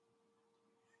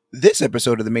This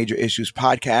episode of the Major Issues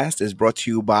Podcast is brought to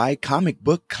you by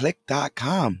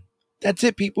comicbookclick.com. That's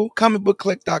it, people.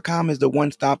 Comicbookclick.com is the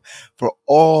one stop for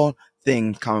all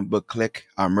things Comic Book Click,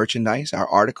 our merchandise, our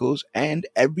articles, and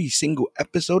every single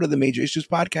episode of the Major Issues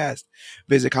Podcast.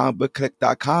 Visit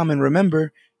comicbookclick.com and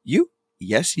remember,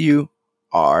 yes, you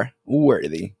are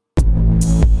worthy.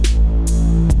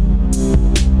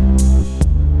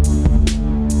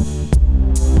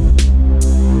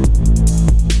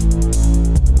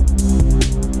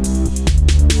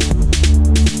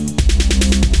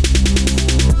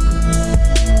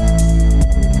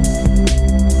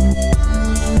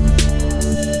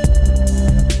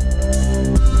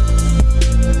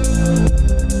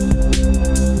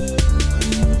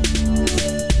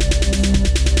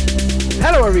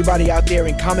 Everybody out there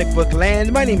in comic book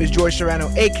land, my name is George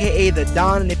Serrano, aka The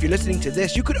Don, and if you're listening to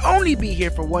this, you could only be here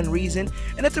for one reason,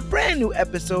 and it's a brand new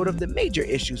episode of the Major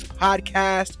Issues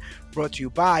Podcast, brought to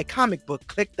you by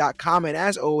comicbookclick.com, and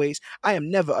as always, I am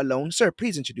never alone. Sir,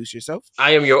 please introduce yourself.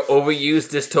 I am your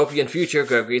overused dystopian future,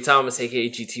 Gregory Thomas,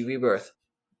 aka GT Rebirth.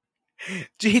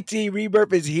 GT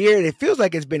Rebirth is here, and it feels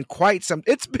like it's been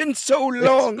it's been so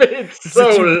long.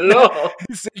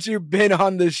 Since you've been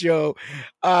on the show.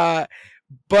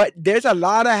 But there's a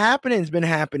lot of happenings been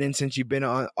happening since you've been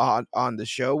on the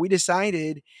show. We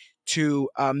decided to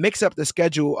mix up the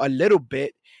schedule a little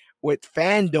bit with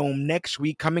Fandom next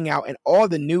week coming out and all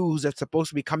the news that's supposed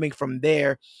to be coming from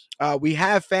there. We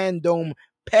have Fandom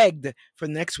pegged for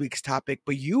next week's topic,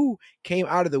 but you came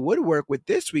out of the woodwork with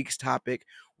this week's topic,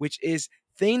 which is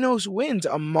Thanos Wins,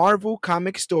 a Marvel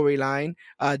comic storyline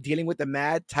dealing with the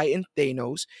Mad Titan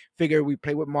Thanos. Figure we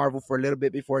play with Marvel for a little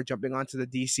bit before jumping onto the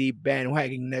DC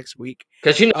bandwagon next week.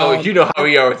 Because you know how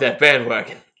we are with that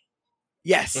bandwagon.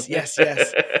 Yes. I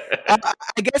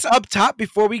guess up top,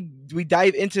 before we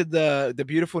dive into the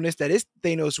beautifulness that is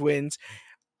Thanos Wins,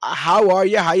 how are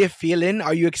you? How you feeling?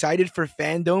 Are you excited for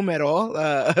Fandom at all?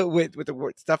 With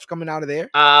the stuff coming out of there?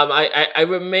 I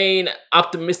remain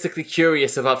optimistically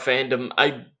curious about Fandom.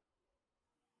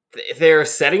 They're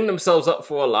setting themselves up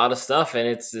for a lot of stuff, and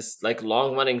it's this like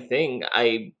long running thing.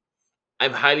 I'm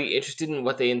highly interested in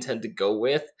what they intend to go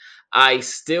with. I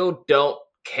still don't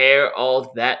care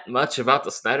all that much about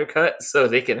the Snyder Cut, so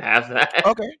they can have that.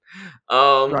 Okay.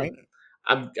 Right.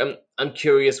 I'm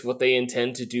curious what they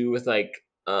intend to do with like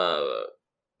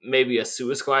maybe a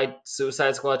Suicide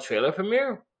Squad trailer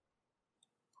premiere.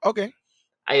 Okay.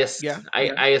 I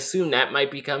assume that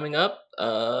might be coming up.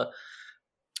 I'm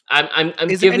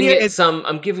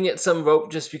giving it some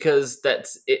rope just because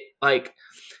that's it. Like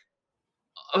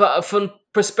from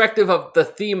perspective of the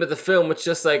theme of the film, it's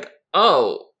just like,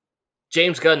 oh,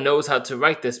 James Gunn knows how to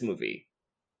write this movie.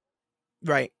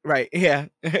 Right. Yeah,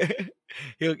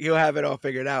 he'll have it all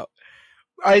figured out.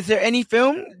 Is there any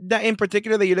film that in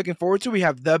particular that you're looking forward to? We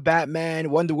have The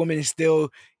Batman. Wonder Woman is still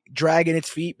dragging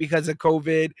its feet because of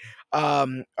COVID.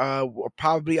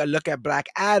 Probably a look at Black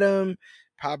Adam.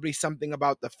 Probably something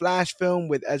about the Flash film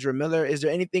with Ezra Miller. Is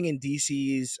there anything in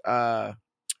DC's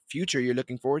future you're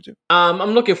looking forward to?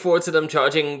 I'm looking forward to them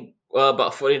charging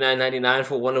about $49.99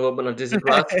 for Wonder Woman on Disney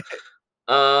Plus.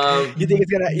 You think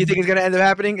it's gonna end up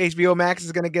happening? HBO Max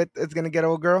is gonna get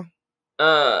old girl.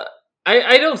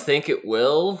 I don't think it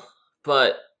will,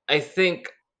 but I think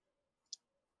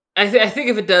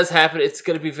if it does happen, it's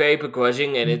going to be very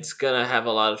begrudging, and it's going to have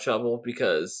a lot of trouble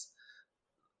because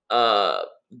the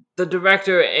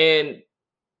director and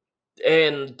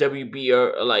WB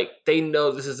are like, they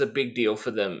know this is a big deal for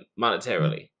them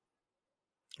monetarily.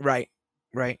 Right.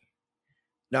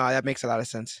 No, that makes a lot of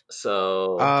sense.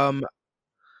 So,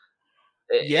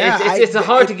 yeah, it's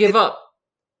hard to give up.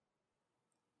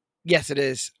 Yes, it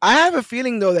is. I have a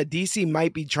feeling though that DC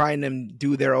might be trying to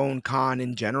do their own con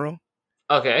in general.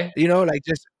 Okay.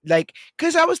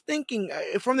 Because I was thinking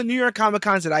from the New York Comic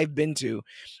Cons that I've been to,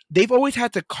 they've always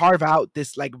had to carve out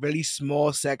this like really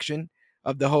small section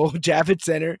of the whole Javits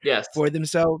Center for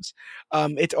themselves.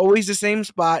 It's always the same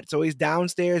spot. It's always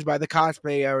downstairs by the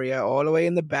cosplay area, all the way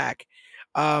in the back.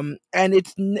 And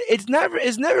it's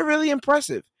never really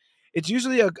impressive. It's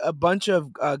usually a bunch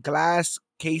of glass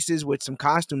cases with some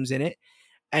costumes in it,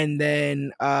 and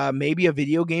then maybe a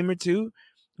video game or two.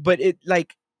 But it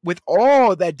like with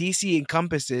all that DC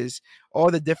encompasses, all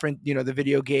the different, the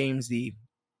video games, the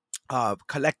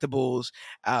collectibles,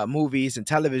 movies and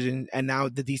television, and now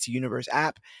the DC Universe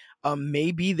app,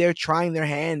 maybe they're trying their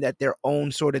hand at their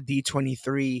own sort of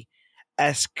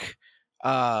D23-esque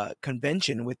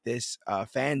convention with this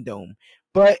Fandom.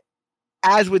 But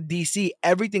as with DC,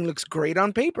 everything looks great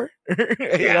on paper.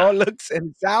 It all looks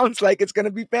and sounds like it's going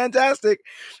to be fantastic.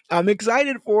 I'm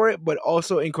excited for it, but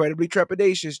also incredibly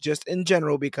trepidatious just in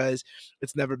general because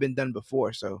it's never been done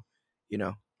before. So,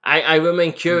 I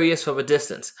remain curious from a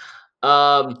distance.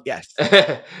 Yes.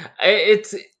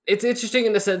 It's interesting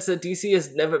in the sense that DC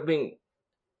has never been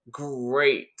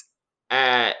great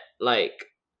at like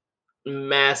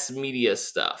mass media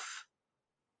stuff.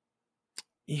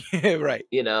 Yeah, right.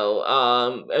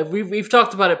 We've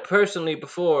talked about it personally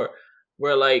before,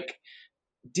 where like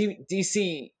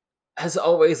DC has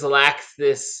always lacked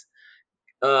this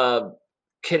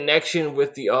connection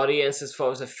with the audience as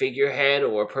far as a figurehead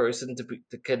or a person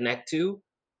to connect to.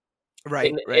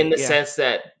 Right, In right. the Yeah. sense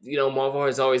that Marvel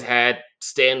has always had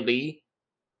Stan Lee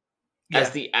as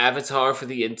Yeah. the avatar for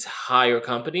the entire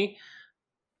company.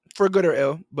 For good or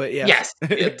ill, but yes.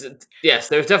 Yes,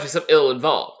 there's definitely some ill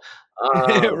involved.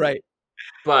 Right.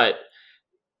 But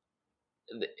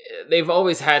they've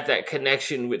always had that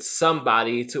connection with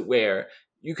somebody to where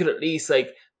you could at least like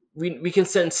we can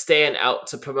send Stan out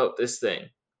to promote this thing.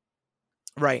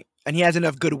 Right. And he has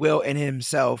enough goodwill in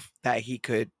himself that he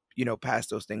could, pass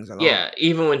those things along. Yeah,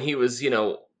 even when he was,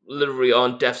 literally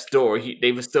on death's door,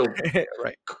 they were still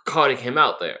right. calling him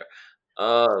out there.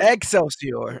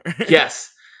 Excelsior.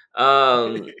 Yes.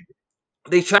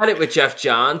 They tried it with Jeff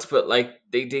Johns, but like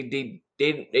they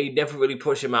never really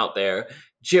push him out there.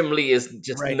 Jim Lee is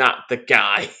just Right. not the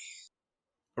guy.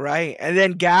 Right. And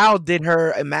then Gal did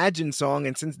her Imagine song,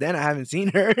 and since then I haven't seen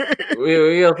her.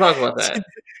 We'll talk about that.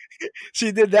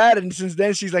 She did that, and since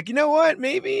then she's like, you know what?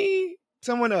 Maybe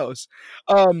someone else.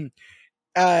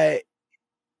 I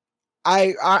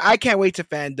can't wait to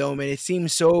Fandom, and it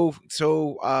seems so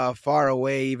far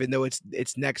away, even though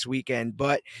it's next weekend.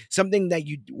 But something that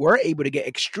you were able to get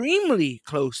extremely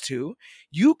close to,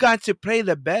 you got to play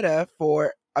the beta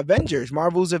for Avengers,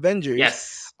 Marvel's Avengers.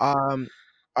 Yes.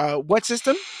 What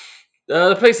system?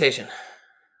 The PlayStation.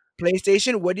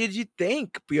 PlayStation. What did you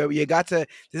think? You got to.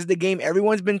 This is the game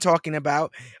everyone's been talking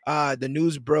about. The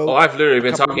news broke. Oh, I've literally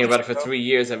been talking about it for 3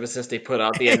 years ever since they put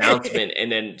out the announcement,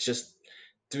 and then just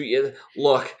 3 years.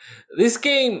 Look, this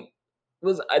game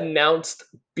was announced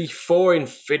before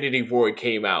Infinity War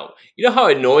came out. You know how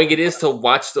annoying it is to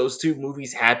watch those two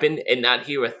movies happen and not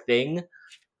hear a thing?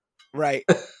 Right.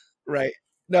 Right.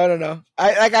 No.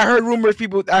 I heard rumors.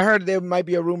 I heard there might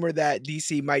be a rumor that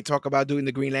DC might talk about doing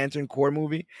the Green Lantern core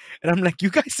movie, and I'm like, you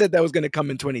guys said that was going to come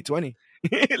in 2020.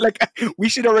 Like, we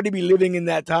should already be living in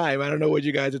that time. I don't know what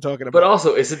you guys are talking about. But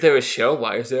also, isn't there a show?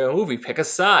 Why is there a movie? Pick a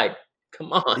side.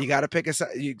 Come on. You got to pick a side.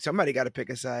 Somebody got to pick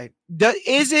a side.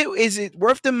 Is it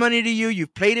worth the money to you?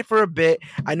 You've played it for a bit.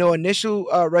 I know initial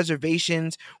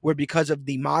reservations were because of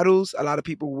the models. A lot of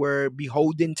people were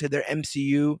beholden to their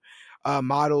MCU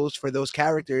models for those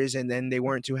characters, and then they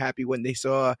weren't too happy when they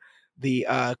saw the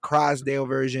Crosdale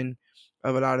version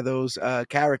of a lot of those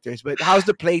characters. But how's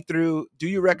the playthrough? Do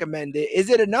you recommend it? Is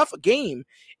it enough game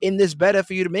in this beta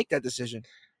for you to make that decision?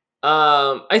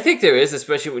 I think there is,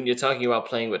 especially when you're talking about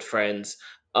playing with friends.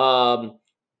 But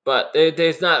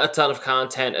there's not a ton of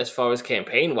content as far as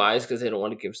campaign wise because they don't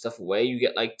want to give stuff away. You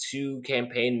get like 2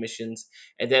 campaign missions,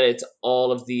 and then it's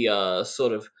all of the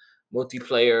sort of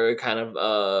multiplayer kind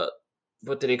of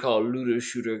what do they call looter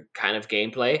shooter kind of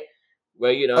gameplay,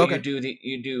 where Okay.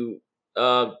 you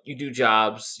do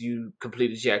jobs, you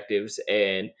complete objectives,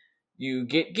 and you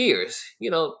get gears,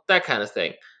 that kind of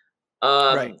thing.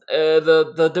 Right.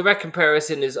 The direct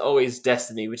comparison is always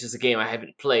Destiny, which is a game I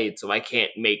haven't played, so I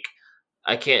can't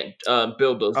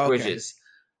build those bridges.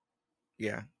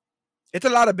 Yeah. It's a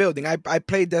lot of building. I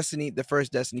played Destiny, the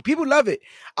first Destiny. People love it.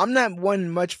 I'm not one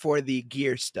much for the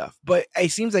gear stuff, but it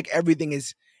seems like everything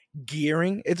is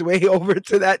gearing its way over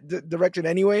to that direction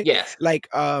anyway. Yes. Like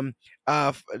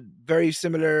very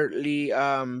similarly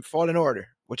Fallen Order,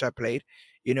 which I played.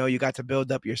 You got to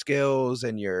build up your skills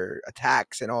and your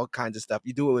attacks and all kinds of stuff.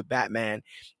 You do it with Batman.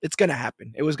 It's going to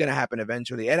happen. It was going to happen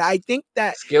eventually. And I think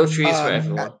that skill trees for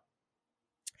everyone.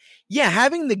 Yeah,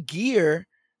 having the gear,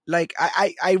 like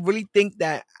I really think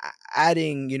that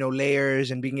adding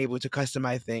layers and being able to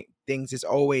customize things is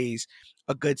always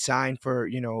a good sign for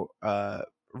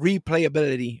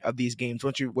replayability of these games.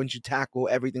 Once you tackle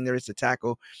everything there is to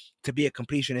tackle, to be a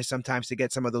completionist, sometimes to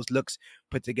get some of those looks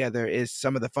put together is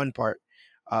some of the fun part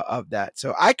of that.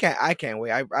 So I can't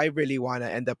wait. I really want to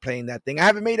end up playing that thing. I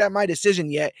haven't made my decision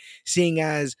yet, seeing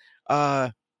as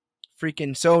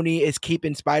freaking Sony is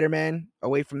keeping Spider-Man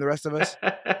away from the rest of us.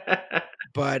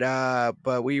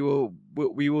 but we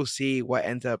will see what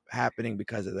ends up happening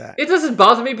because of that. It doesn't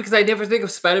bother me because I never think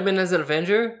of Spider-Man as an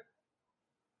Avenger.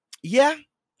 Yeah,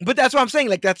 but that's what I'm saying.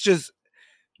 Like, that's just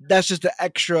that's just the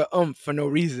extra oomph for no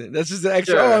reason. That's just the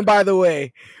extra. Sure. Oh, and by the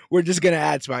way, we're just gonna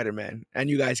add Spider-Man, and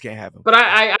you guys can't have him. But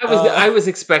I was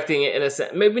expecting it in a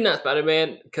sense. Maybe not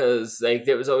Spider-Man, because like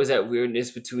there was always that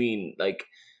weirdness between like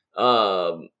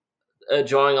drawing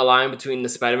a line between the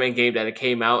Spider-Man game that it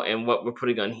came out and what we're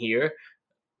putting on here.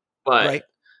 But right.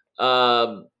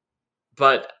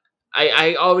 But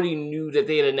I already knew that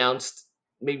they had announced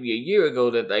maybe a year ago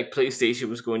that like PlayStation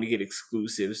was going to get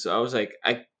exclusives. So I was like,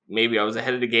 maybe I was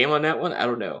ahead of the game on that one. I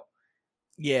don't know.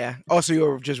 Yeah. Also, you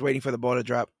were just waiting for the ball to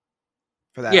drop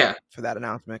for that. For that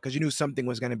announcement, because you knew something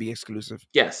was going to be exclusive.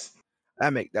 Yes.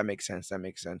 That makes sense. That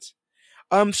makes sense.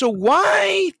 So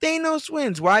why Thanos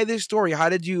wins? Why this story? How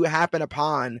did you happen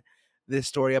upon this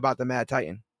story about the Mad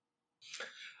Titan?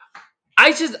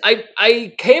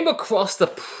 I came across the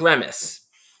premise,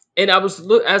 and I was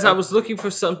looking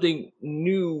for something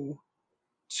new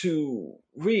to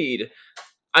read.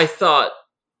 I thought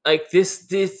like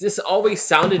this always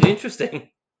sounded interesting.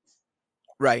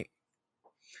 Right.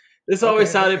 This always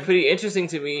sounded pretty interesting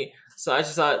to me, so I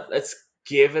just thought let's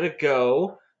give it a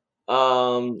go.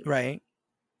 Right.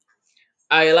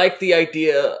 I like the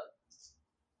idea.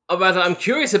 I'm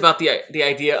curious about the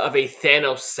idea of a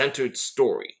Thanos-centered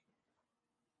story.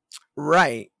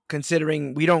 Right.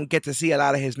 Considering we don't get to see a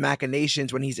lot of his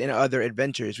machinations when he's in other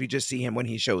adventures. We just see him when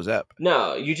he shows up.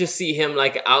 No, you just see him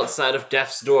like outside of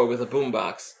Death's door with a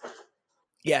boombox.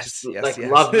 Yes. Just, yes.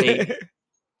 Love me.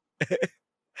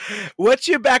 What's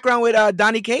your background with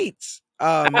Donny Cates?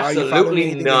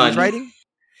 Absolutely none. Writing?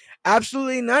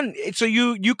 Absolutely none. So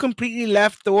you completely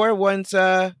left Thor once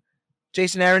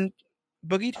Jason Aaron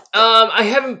boogied? I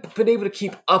haven't been able to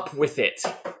keep up with it.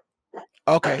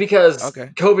 Okay. Because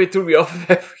COVID threw me off of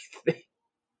everything.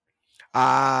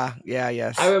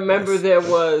 Yes. I remember there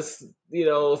was,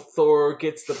 Thor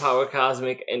gets the power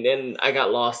cosmic, and then I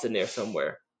got lost in there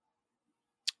somewhere.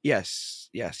 Yes.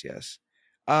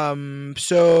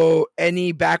 So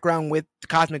any background with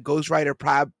Cosmic Ghost Rider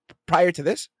prior to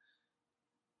this?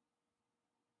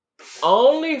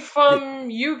 Only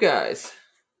from you guys.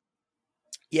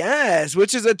 Yes,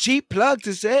 which is a cheap plug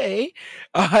to say.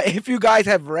 If you guys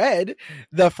have read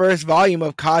the first volume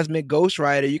of Cosmic Ghost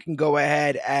Rider, you can go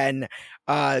ahead and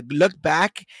look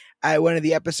back at one of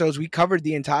the episodes. We covered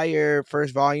the entire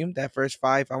first volume, that first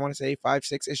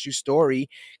 5-6 issue story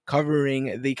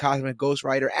covering the Cosmic Ghost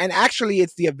Rider. And actually,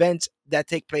 it's the events that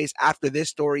take place after this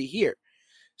story here.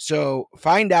 So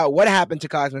find out what happened to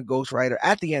Cosmic Ghost Rider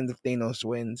at the end of Thanos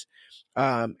Wins,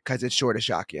 because it's sure to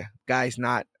shock you. Guys,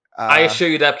 not... I assure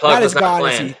you that plug was not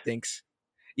planned. As he thinks.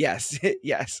 Yes,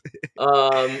 yes.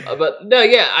 But no,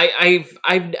 yeah,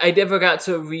 I never got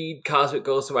to read Cosmic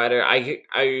Ghost Rider.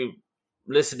 I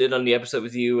listened in on the episode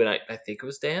with you, and I think it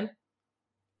was Dan.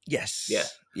 Yes.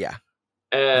 Yeah.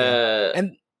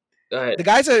 And the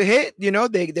guys are hit.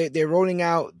 They're rolling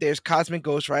out. There's Cosmic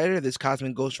Ghost Rider. This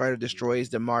Cosmic Ghost Rider destroys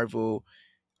the Marvel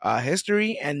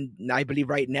history, and I believe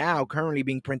right now, currently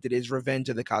being printed, is Revenge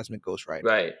of the Cosmic Ghost Rider.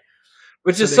 Right.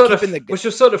 Which was sort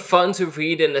of fun to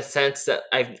read in the sense that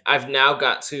I've now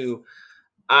got to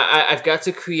I've got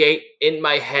to create in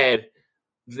my head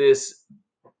this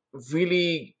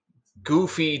really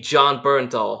goofy John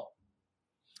Bernthal.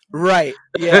 Right.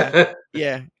 Yeah.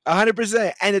 Yeah.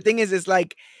 100%. And the thing is, it's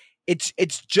like it's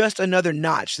just another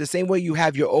notch. The same way you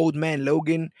have your old man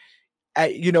Logan,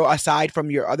 aside from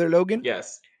your other Logan.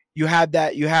 Yes. You have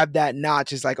that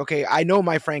notch. It's like, okay, I know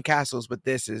my Frank Castles, but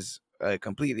this is a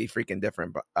completely freaking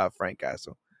different Frank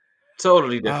Castle.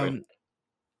 Totally different.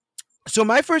 So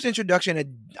my first introduction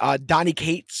to Donny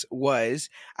Cates was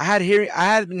I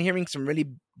had been hearing some really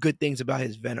good things about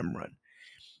his Venom run.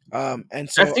 And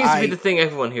so that seems to be the thing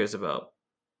everyone hears about.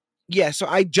 Yeah, so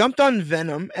I jumped on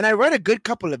Venom and I read a good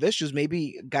couple of issues,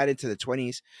 maybe got into the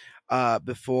 20s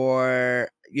before,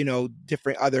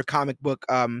 different other comic book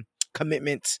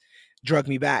commitments drug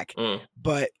me back.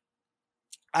 But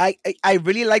I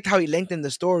really liked how he lengthened the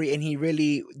story, and he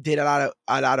really did a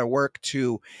lot of work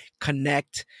to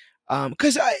connect.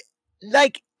 Because I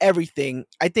like everything,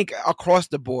 I think across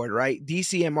the board, right?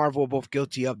 DC and Marvel are both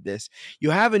guilty of this.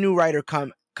 You have a new writer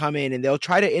come in, and they'll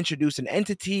try to introduce an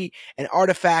entity, an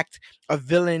artifact, a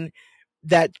villain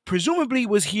that presumably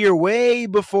was here way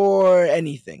before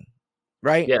anything.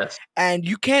 Right? Yes. And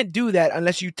you can't do that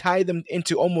unless you tie them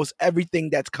into almost everything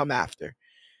that's come after.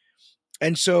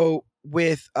 And so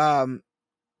with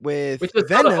which is Venom,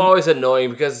 kind of always annoying,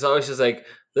 because it's always just like,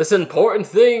 this important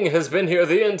thing has been here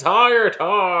the entire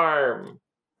time.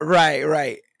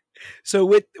 Right. So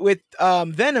with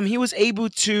Venom, he was able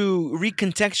to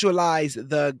recontextualize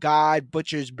the god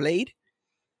Butcher's blade.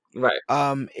 Right.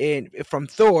 From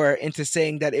Thor into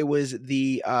saying that it was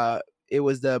the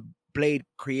the blade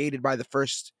created by the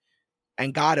first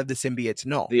and god of the symbiotes.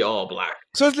 No, the All Black.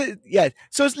 So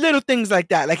it's little things like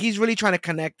that. Like he's really trying to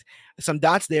connect some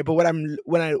dots there. But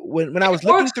when I was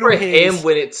looking through him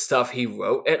when it's stuff he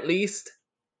wrote, at least.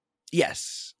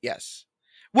 Yes.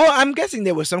 Well, I'm guessing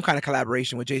there was some kind of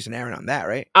collaboration with Jason Aaron on that,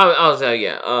 right? I'll tell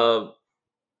you.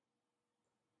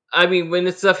 I mean, when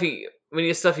it's stuff he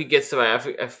gets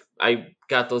to, I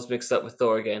got those mixed up with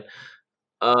Thor again.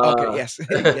 Okay. Yes.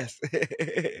 Yes.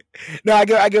 No, I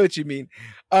get what you mean.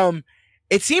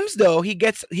 It seems though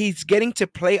he's getting to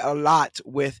play a lot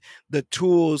with the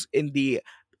tools in the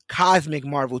cosmic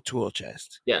Marvel tool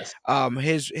chest. Yes.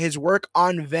 His work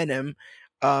on Venom,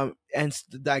 and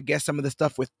I guess some of the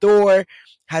stuff with Thor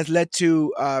has led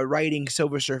to writing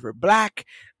Silver Surfer Black,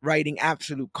 writing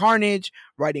Absolute Carnage,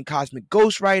 writing Cosmic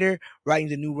Ghost Rider, writing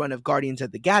the new run of Guardians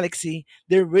of the Galaxy.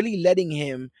 They're really letting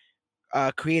him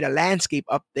create a landscape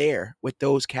up there with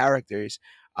those characters.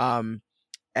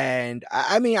 And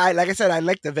I mean, like I said, I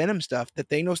like the Venom stuff. The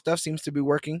Thanos stuff seems to be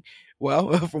working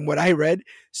well from what I read.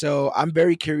 So I'm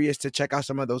very curious to check out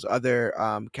some of those other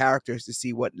characters to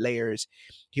see what layers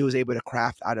he was able to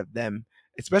craft out of them,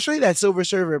 especially that Silver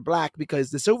Surfer Black,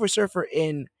 because the Silver Surfer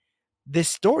in this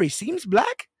story seems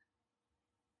black.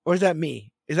 Or is that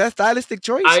me? Is that a stylistic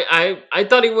choice? I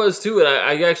thought he was too, and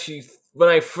I actually, when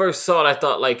I first saw it, I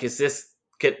thought, like, does this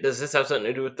have something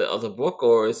to do with the other book,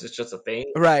 or is this just a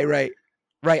thing? Right.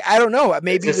 I don't know.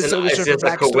 Maybe the Silver Surfer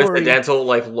Black story. Coincidental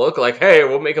look, like, hey,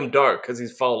 we'll make him dark because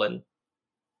he's fallen.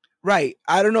 Right.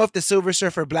 I don't know if the Silver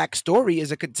Surfer Black story is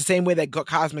the same way that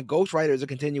Cosmic Ghost Rider is a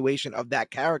continuation of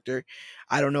that character.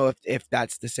 I don't know if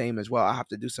that's the same as well. I'll have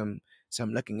to do some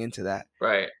looking into that.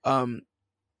 Right.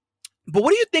 But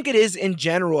what do you think it is in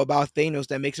general about Thanos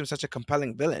that makes him such a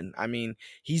compelling villain? I mean,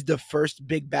 he's the first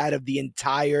big bad of the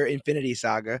entire Infinity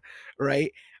Saga,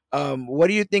 right? What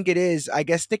do you think it is? I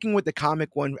guess sticking with the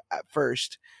comic one at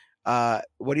first,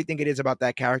 what do you think it is about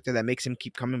that character that makes him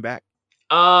keep coming back?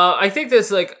 I think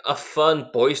there's like a fun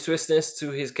boisterousness to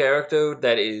his character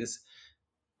that is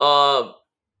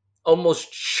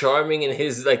almost charming in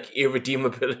his like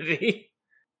irredeemability.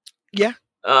 Yeah.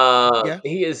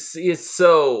 He is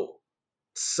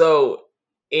so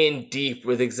in deep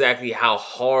with exactly how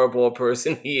horrible a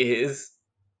person he is.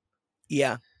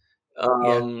 Yeah.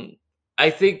 I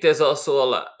think there's also a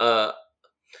lot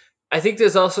I think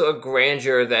there's also a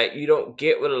grandeur that you don't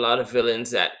get with a lot of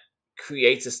villains that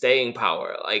creates a staying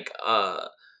power. Like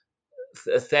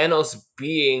Thanos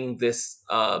being this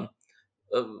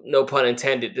no pun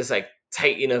intended, this like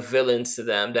titan of villains to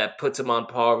them that puts him on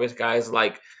par with guys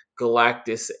like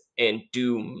Galactus and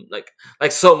Doom, like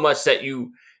so much that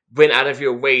you went out of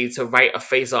your way to write a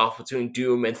face off between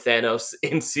Doom and Thanos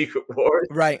in Secret Wars.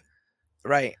 Right.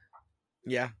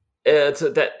 Yeah. So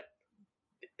that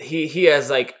he has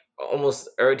like almost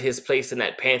earned his place in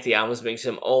that pantheon, which makes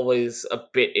him always a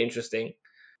bit interesting.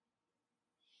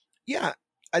 Yeah,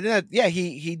 I think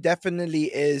he definitely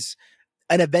is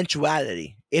an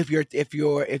eventuality. If you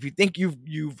think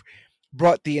you've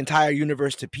brought the entire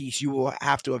universe to peace, you will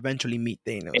have to eventually meet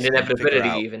Thanos. And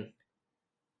inevitability, even.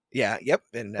 Yeah. Yep.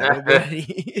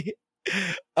 Inevitability.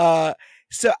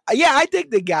 So yeah, I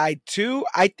think the guy too.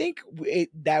 I think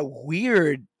that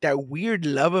weird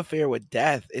love affair with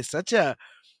death is such an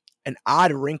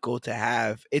odd wrinkle to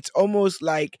have. It's almost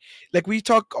like we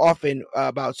talk often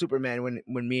about Superman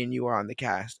when me and you are on the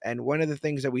cast, and one of the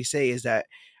things that we say is that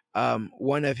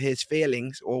one of his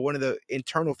failings, or one of the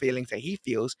internal feelings that he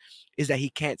feels, is that he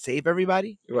can't save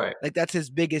everybody. Right. Like that's his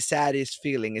biggest, saddest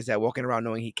feeling, is that walking around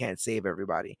knowing he can't save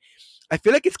everybody. I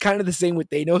feel like it's kind of the same with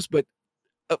Thanos, but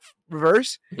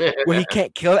reverse, where he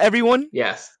can't kill everyone.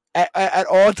 Yes. At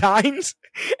all times,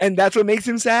 and that's what makes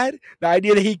him sad. The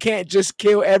idea that he can't just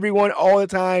kill everyone all the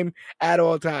time at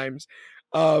all times,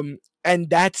 and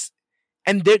that's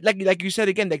like you said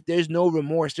again, like there's no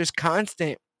remorse. There's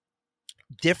constant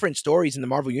different stories in the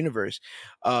Marvel universe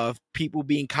of people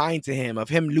being kind to him, of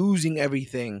him losing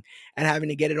everything and having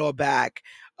to get it all back,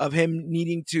 of him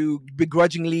needing to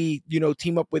begrudgingly,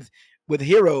 team up with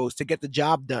heroes to get the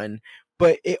job done.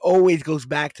 But it always goes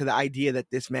back to the idea that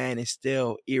this man is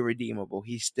still irredeemable.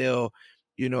 He's still,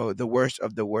 the worst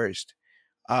of the worst.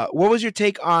 What was your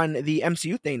take on the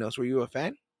MCU Thanos? Were you a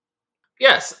fan?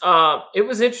 Yes. It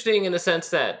was interesting in the sense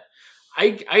that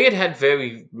I had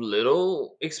very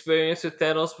little experience with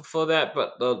Thanos before that,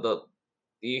 but the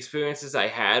experiences I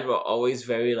had were always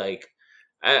very like,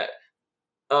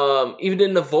 even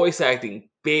in the voice acting,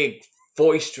 big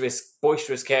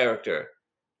boisterous character.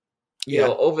 You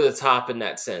know, over the top in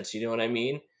that sense. You know what I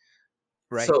mean?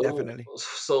 Right, definitely.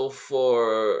 So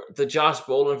for the Josh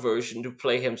Brolin version to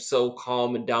play him so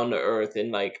calm and down to earth,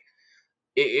 and like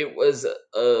it was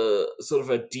a sort of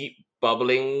a deep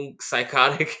bubbling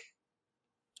psychotic.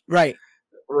 Right.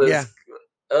 Was Yeah.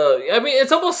 I mean,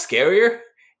 it's almost scarier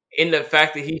in the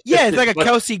fact that he it's like a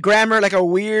Kelsey Grammer, like a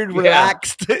weird,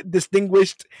 relaxed,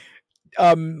 distinguished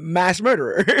mass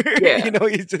murderer. Yeah.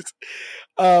 He's just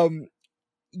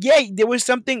there was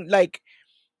something like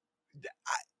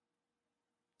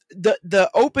the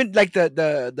open, like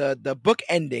the book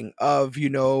ending of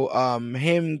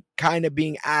him kind of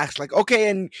being asked like, okay,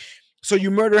 and so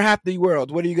you murder half the world,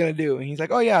 what are you gonna do? And he's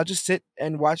like, oh yeah, I'll just sit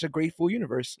and watch a grateful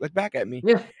universe look back at me.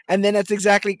 Yeah. And then that's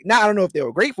exactly, now I don't know if they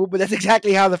were grateful, but that's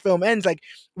exactly how the film ends. Like,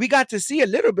 we got to see a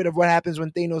little bit of what happens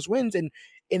when Thanos wins, and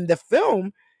in the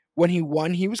film, when he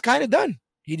won, he was kind of done.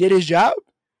 He did his job.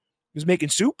 He was making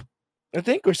soup, I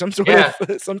think, or some sort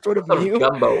of meal.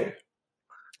 Gumbo.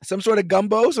 Some sort of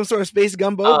gumbo, some sort of space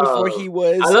gumbo before he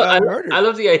was murdered. I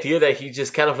love the idea that he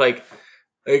just kind of like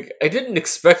I didn't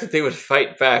expect that they would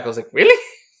fight back. I was like, really?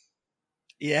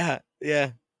 Yeah.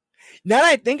 Now that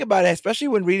I think about it, especially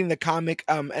when reading the comic,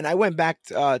 and I went back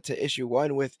to issue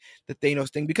 1 with the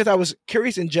Thanos thing because I was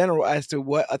curious in general as to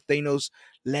what a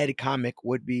Thanos-led comic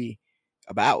would be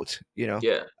about,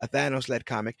 Yeah. A Thanos-led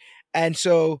comic. And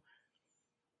so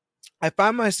I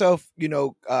found myself,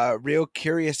 real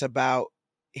curious about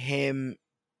him.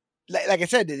 Like I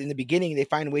said, in the beginning, they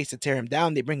find ways to tear him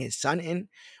down. They bring his son in,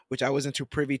 which I wasn't too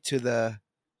privy to the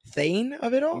Thane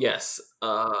of it all. Yes.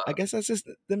 I guess that's just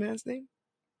the man's name.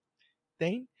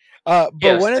 Thane. But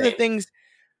yes, one of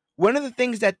the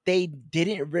things that they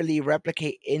didn't really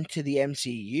replicate into the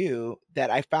MCU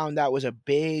that I found out was a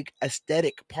big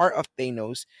aesthetic part of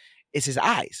Thanos is his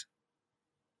eyes.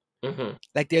 Mm-hmm.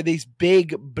 Like they're these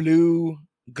big blue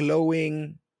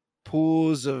glowing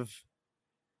pools of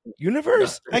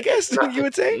universe, I guess you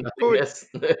would say.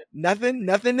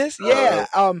 Nothingness. Yeah.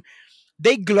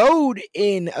 They glowed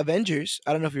in Avengers.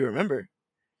 I don't know if you remember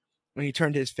when he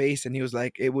turned his face and he was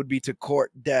like, it would be to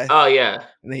court death. Oh yeah.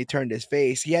 And then he turned his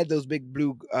face. He had those big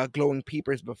blue glowing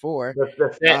peepers before.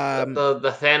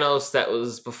 The Thanos that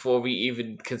was before we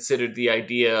even considered the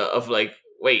idea of like,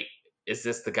 wait, is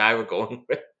this the guy we're going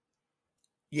with?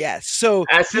 Yes. So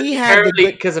he had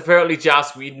because apparently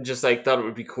Joss Whedon just like thought it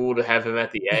would be cool to have him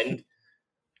at the end.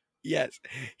 Yes,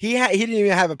 he didn't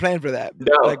even have a plan for that.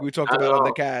 No, like we talked about on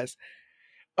the cast.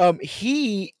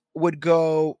 He would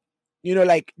go,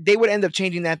 like they would end up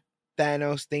changing that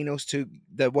Thanos to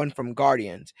the one from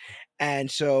Guardians,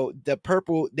 and so the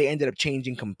purple they ended up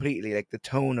changing completely, like the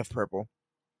tone of purple.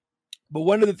 But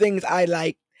one of the things I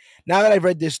like, now that I've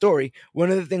read this story, one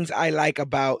of the things I like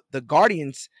about the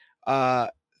Guardians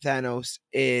Thanos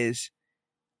is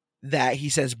that he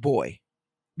says boy,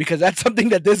 because that's something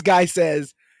that this guy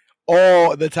says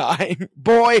all the time.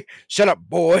 Boy, shut up,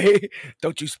 boy.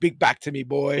 Don't you speak back to me,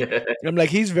 boy. I'm like,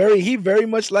 he very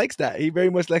much likes that. He very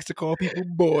much likes to call people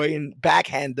boy and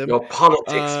backhand them. Your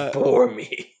politics bore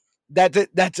me. That's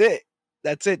it.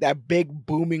 That big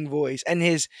booming voice and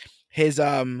his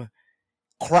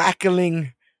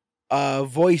crackling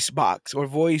voice box or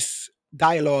voice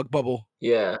dialogue bubble.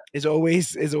 Yeah. Is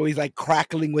always like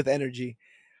crackling with energy.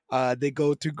 They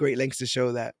go to great lengths to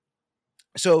show that.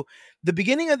 So the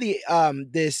beginning of the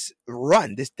this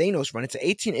Thanos run, it's an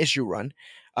 18-issue run.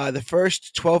 The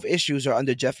first 12 issues are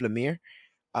under Jeff Lemire.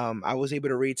 I was able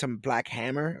to read some Black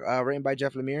Hammer written by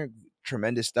Jeff Lemire.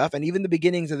 Tremendous stuff. And even the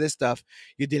beginnings of this stuff,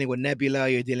 you're dealing with Nebula,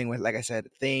 you're dealing with, like I said,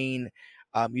 Thane,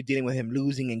 you're dealing with him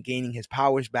losing and gaining his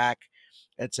powers back,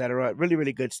 etc. Really,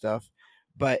 really good stuff.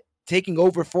 But taking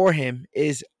over for him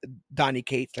is Donny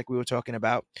Cates, like we were talking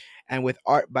about, and with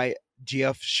art by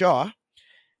Geoff Shaw.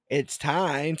 It's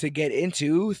time to get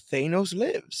into Thanos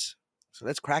Lives. So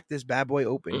let's crack this bad boy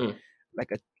open like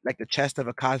the chest of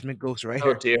a cosmic ghost writer.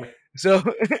 Oh dear. So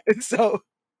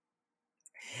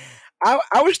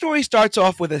our story starts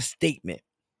off with a statement.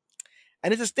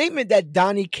 And it's a statement that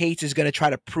Donny Cates is going to try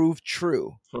to prove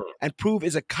true and prove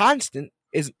is a constant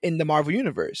is in the Marvel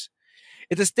Universe.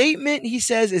 It's a statement he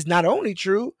says is not only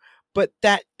true, but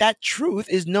that truth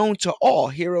is known to all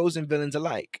heroes and villains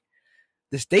alike.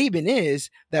 The statement is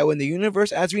that when the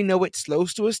universe as we know it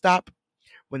slows to a stop,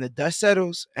 when the dust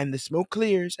settles and the smoke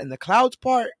clears and the clouds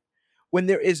part, when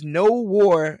there is no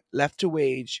war left to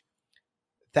wage,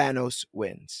 Thanos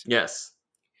wins. Yes.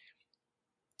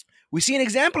 We see an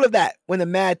example of that when the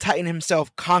Mad Titan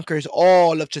himself conquers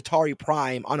all of Chitauri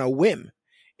Prime on a whim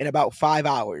in about 5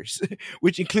 hours,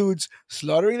 which includes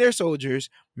slaughtering their soldiers,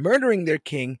 murdering their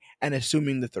king, and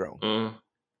assuming the throne.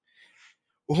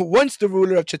 Once the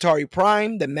ruler of Chitauri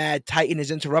Prime, the Mad Titan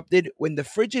is interrupted when the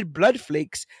frigid blood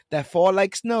flakes that fall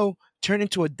like snow turn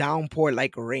into a downpour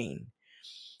like rain.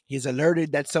 He is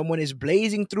alerted that someone is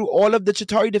blazing through all of the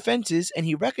Chitauri defenses, and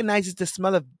he recognizes the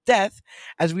smell of death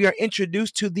as we are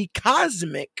introduced to the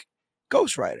cosmic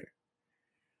Ghost Rider.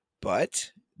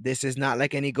 But this is not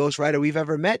like any Ghost Rider we've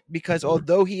ever met, because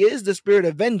although he is the spirit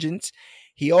of vengeance,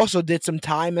 he also did some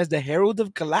time as the Herald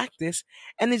of Galactus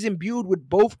and is imbued with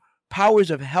both powers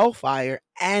of Hellfire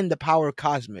and the power of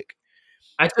Cosmic.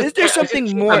 Is there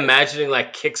something more? Imagining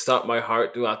like Kickstart My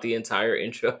Heart throughout the entire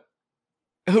intro.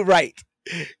 Right.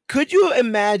 Could you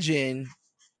imagine?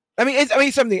 I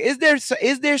mean, something. Is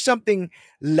there something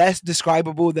less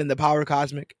describable than the power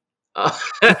cosmic?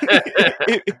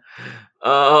 Probably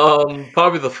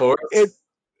the Force.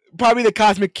 Probably the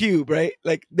cosmic cube, right?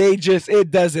 Like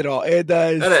it does it all. It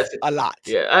does a lot.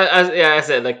 Yeah, I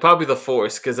said like probably the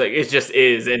Force, because like it just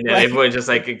is, and then everyone just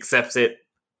like accepts it.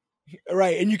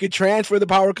 Right, and you could transfer the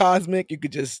power cosmic. You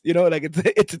could just, like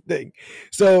it's a thing.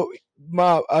 So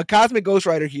my Cosmic Ghost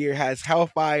Rider here has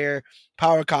Hellfire,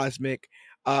 power cosmic.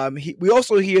 We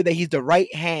also hear that he's the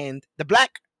right hand, the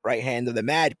black right hand of the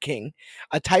Mad King,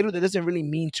 a title that doesn't really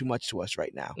mean too much to us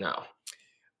right now. No.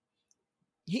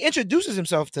 He introduces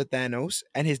himself to Thanos,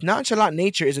 and his nonchalant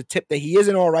nature is a tip that he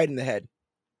isn't all right in the head.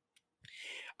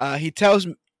 He tells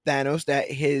Thanos that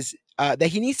that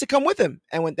he needs to come with him,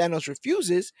 and when Thanos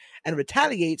refuses and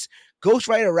retaliates, Ghost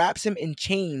Rider wraps him in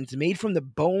chains made from the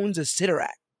bones of Cyttorak.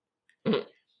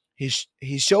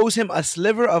 He shows him a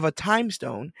sliver of a time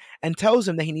stone and tells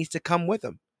him that he needs to come with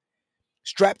him.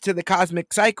 Strapped to the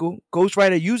cosmic cycle, Ghost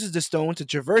Rider uses the stone to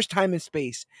traverse time and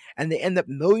space, and they end up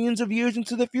millions of years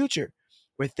into the future,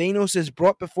 where Thanos is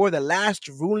brought before the last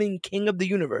ruling king of the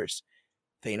universe,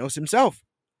 Thanos himself.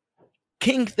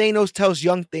 King Thanos tells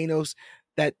young Thanos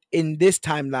that in this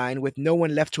timeline, with no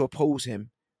one left to oppose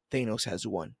him, Thanos has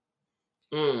won.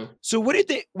 So what do you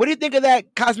think? What do you think of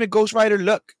that Cosmic Ghost Rider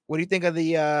look? What do you think of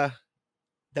the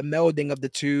melding of the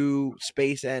two,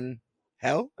 space and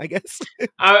hell? I guess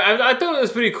I thought it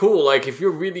was pretty cool. Like if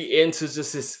you're really into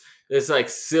just this like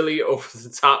silly over the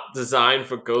top design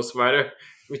for Ghost Rider,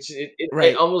 which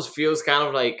it almost feels kind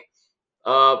of like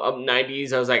up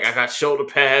 90s. I was like, I got shoulder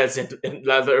pads and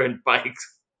leather and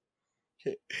bikes.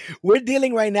 We're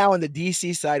dealing right now on the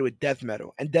DC side with Death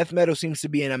Metal, and Death Metal seems to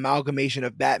be an amalgamation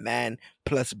of Batman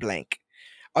plus blank.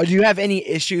 Do you have any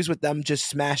issues with them just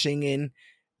smashing in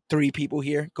three people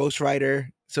here? Ghost Rider,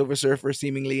 Silver Surfer,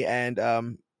 seemingly, and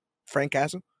Frank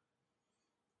Castle?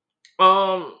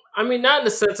 I mean, not in the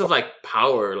sense of like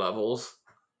power levels.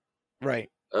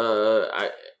 Right.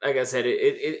 Like I said,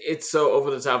 it's so over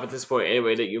the top at this point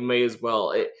anyway that you may as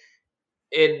well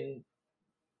it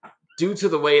due to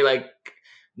the way, like,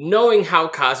 knowing how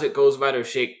Cosmic Ghost Rider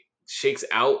shakes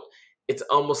out, it's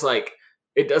almost like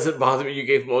it doesn't bother me you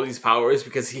gave him all these powers,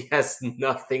 because he has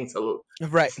nothing to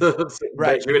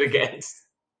measure it against.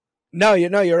 No,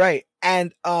 you're right.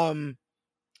 And I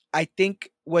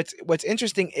think what's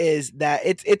interesting is that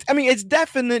it's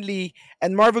definitely,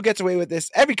 and Marvel gets away with this.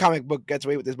 Every comic book gets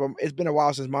away with this, but it's been a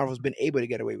while since Marvel's been able to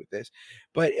get away with this.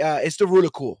 But it's the rule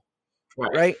of cool,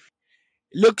 right?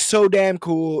 Looks so damn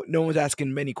cool. No one's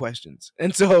asking many questions,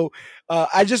 and so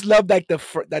I just love like the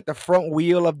front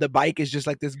wheel of the bike is just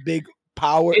like this big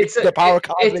power. It's the power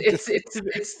cosmic.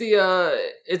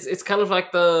 It's kind of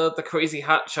like the crazy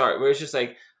hot chart where it's just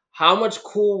like how much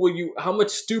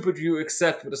stupid you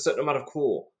accept with a certain amount of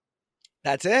cool.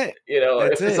 That's it.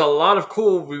 If it's a lot of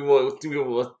cool, we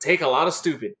will take a lot of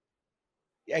stupid.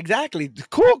 Exactly.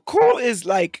 Cool is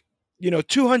like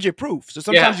 200 proof. So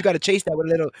sometimes you got to chase that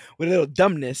with a little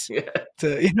dumbness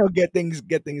to get things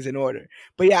in order.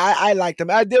 But yeah, I liked him.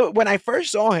 I did when I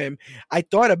first saw him. I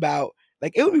thought about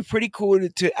like it would be pretty cool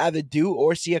to either do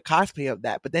or see a cosplay of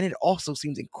that. But then it also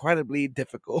seems incredibly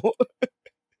difficult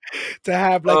to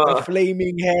have like the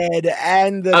flaming head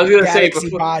and the galaxy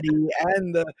body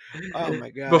and the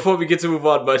my god. Before we get to move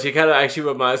on, but it kind of actually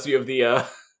reminds me of the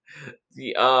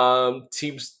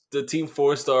Team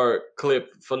 4-Star clip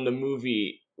from the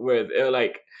movie where they're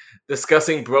like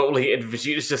discussing Broly and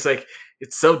Vegeta's just like,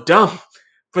 it's so dumb,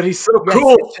 but he's so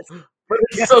cool. But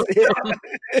he's so dumb,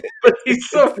 but he's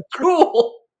so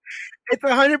cool. It's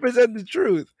 100% the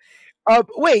truth.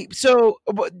 Wait, so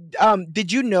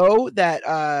did you know that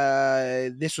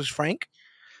this was Frank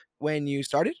when you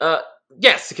started?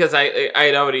 Yes, because I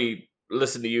had already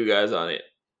listened to you guys on it.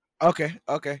 Okay.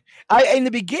 In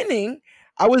the beginning,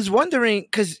 I was wondering,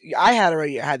 because I had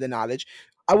already had the knowledge.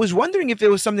 I was wondering if it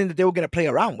was something that they were going to play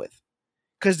around with,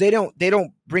 because they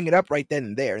don't bring it up right then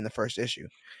and there in the first issue.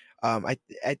 I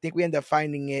think we end up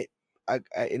finding it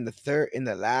in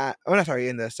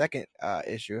the second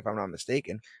issue, if I'm not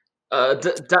mistaken.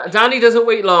 Donnie doesn't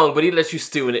wait long, but he lets you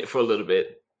stew in it for a little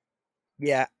bit.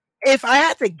 Yeah, if I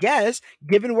had to guess,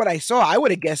 given what I saw, I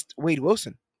would have guessed Wade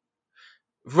Wilson.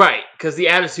 Right, because the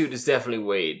attitude is definitely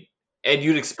Wade, and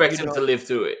you'd expect him to live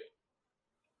through it.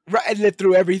 Right, and live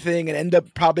through everything and end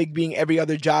up probably being every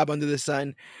other job under the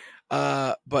sun.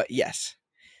 But yes.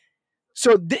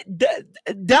 So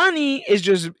Donnie is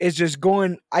just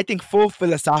going, I think, full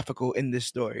philosophical in this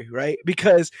story, right?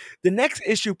 Because the next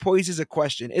issue poses a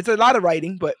question. It's a lot of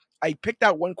writing, but I picked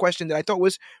out one question that I thought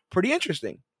was pretty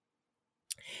interesting.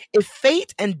 If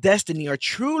fate and destiny are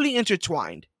truly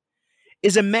intertwined,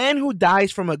 is a man who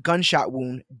dies from a gunshot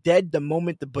wound dead the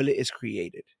moment the bullet is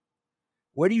created?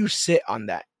 Where do you sit on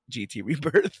that, GT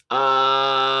Rebirth?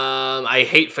 I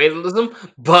hate fatalism,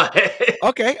 but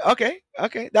okay,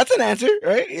 that's an answer,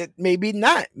 right? Maybe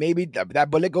not. Maybe that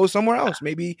bullet goes somewhere else.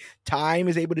 Maybe time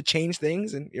is able to change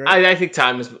things, and right. I think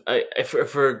time is.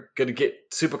 If we're gonna get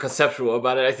super conceptual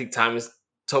about it, I think time is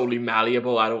totally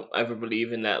malleable. I don't ever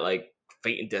believe in that like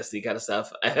fate and destiny kind of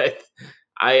stuff.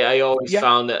 I always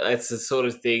found that that's the sort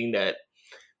of thing that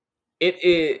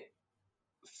it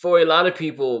for a lot of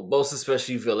people, most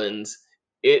especially villains,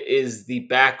 it is the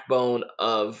backbone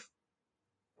of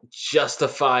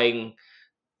justifying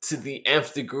to the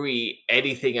nth degree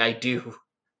anything I do.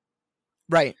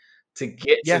 Right. To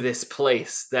get to this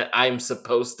place that I'm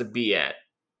supposed to be at.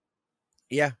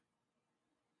 Yeah.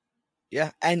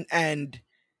 Yeah. And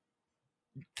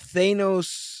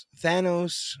Thanos,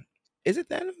 is it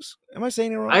Thanos? Am I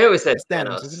saying it wrong? I always said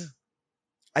Thanos. Isn't it?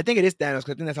 I think it is Thanos,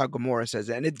 because I think that's how Gamora says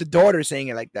it. And it's the daughter saying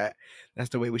it like that. That's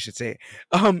the way we should say it.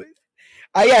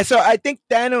 Yeah, so I think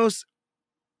Thanos,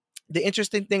 the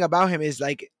interesting thing about him is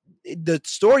like the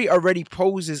story already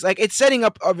poses, like it's setting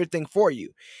up everything for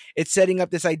you. It's setting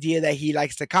up this idea that he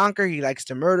likes to conquer, he likes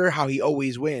to murder, how he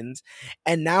always wins.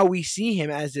 And now we see him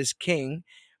as this king,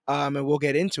 and we'll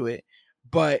get into it.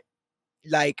 But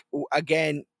like,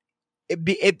 again,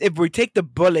 if we take the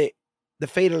bullet, the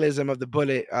fatalism of the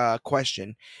bullet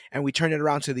question, and we turn it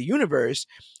around to the universe,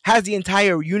 has the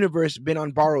entire universe been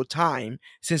on borrowed time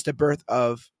since the birth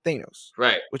of Thanos?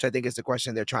 Right. Which I think is the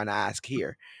question they're trying to ask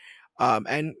here.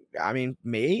 And I mean,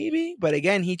 maybe, but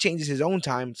again, he changes his own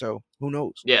time, so who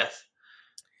knows? Yes.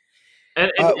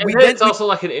 And it's also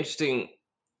like an interesting,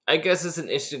 I guess it's an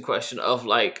interesting question of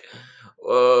like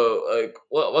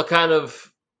what kind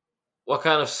of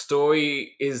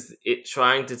story is it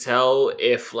trying to tell?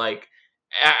 If like,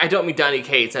 I don't mean Donny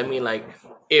Cates, I mean like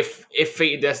if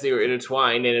fate and destiny were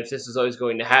intertwined, and if this was always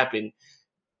going to happen,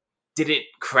 did it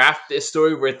craft this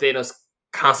story where Thanos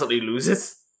constantly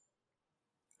loses?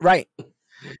 Right.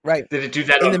 Did it do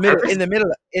that in the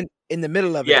middle? In the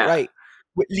middle of it, right?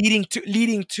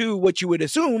 Leading to what you would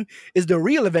assume is the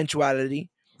real eventuality.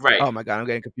 Right. Oh my god, I'm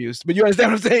getting confused. But you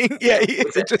understand what I'm saying? Yeah.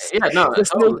 The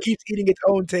snake keeps eating its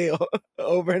own tail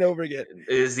over and over again.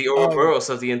 It is the Ouroboros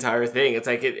of the entire thing. It's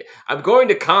like I'm going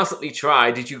to constantly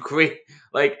try. Did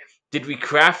we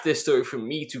craft this story for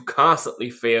me to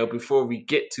constantly fail before we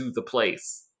get to the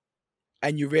place?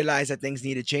 And you realize that things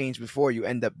need to change before you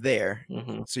end up there,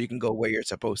 so you can go where you're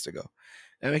supposed to go.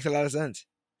 That makes a lot of sense.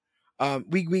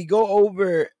 We go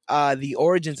over the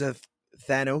origins of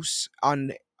Thanos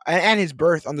and his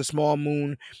birth on the small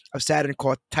moon of Saturn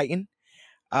called Titan.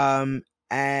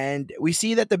 And we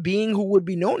see that the being who would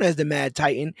be known as the Mad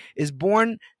Titan is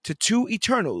born to two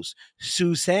Eternals,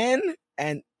 Suzanne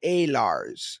and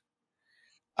Alars.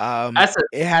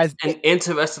 It has an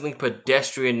interestingly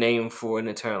pedestrian name for an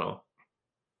Eternal.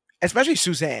 Especially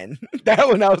Suzanne. That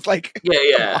one I was like,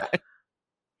 yeah.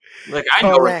 Like, I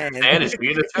know Suzanne is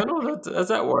being Eternal. Does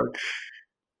that work?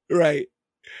 Right.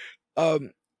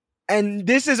 And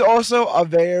this is also a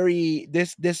very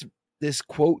this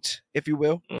quote, if you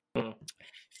will,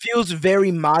 feels very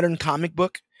modern comic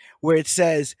book, where it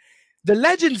says, the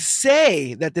legends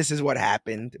say that this is what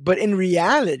happened, but in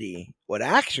reality, what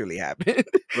actually happened.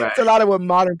 Right. It's a lot of what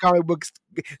modern comic books.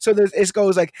 So it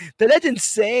goes like, the legends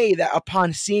say that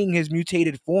upon seeing his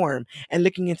mutated form and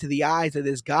looking into the eyes of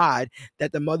this god,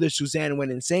 that the mother Suzanne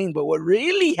went insane. But what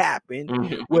really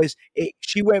happened was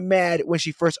she went mad when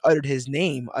she first uttered his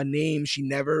name, a name she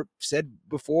never said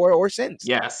before or since.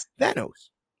 Yes, Thanos.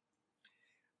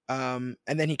 And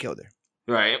then he killed her.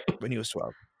 Right. When he was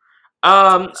 12.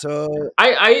 So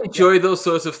I enjoy those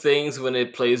sorts of things when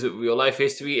it plays with real life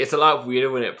history. It's a lot weirder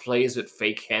when it plays with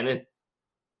fake canon.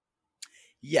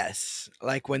 Yes,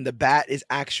 like when the bat is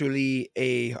actually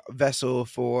a vessel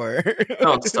for.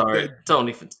 Don't start. Don't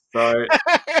even start.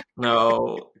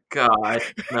 No, God,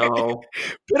 no.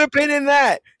 Put a pin in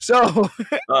that. So,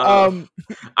 I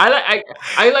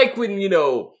like when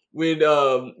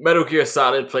Metal Gear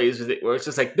Solid plays with it, where it's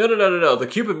just like, no. The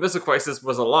Cuban Missile Crisis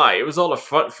was a lie. It was all a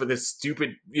front for this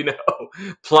stupid,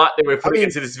 plot that we're putting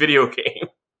into this video game.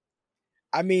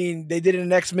 I mean, they did it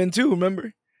in X-Men too.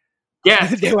 Remember? Yeah,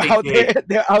 they were out there.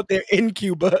 They're out there in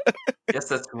Cuba. Yes,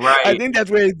 that's right. I think that's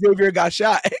where Xavier got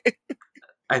shot.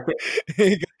 I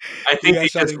think they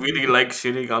just really like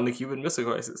shooting on the Cuban Missile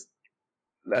Crisis.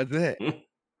 That's it.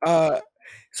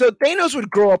 So Thanos would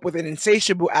grow up with an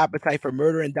insatiable appetite for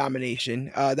murder and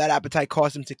domination. That appetite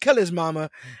caused him to kill his mama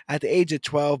at the age of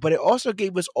 12, but it also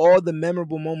gave us all the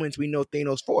memorable moments we know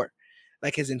Thanos for,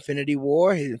 like his Infinity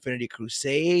War, his Infinity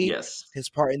Crusade, his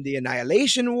part in the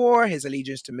Annihilation War, his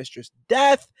allegiance to Mistress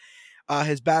Death,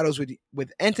 his battles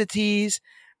with entities,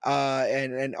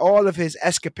 and all of his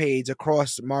escapades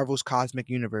across Marvel's cosmic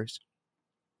universe.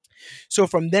 So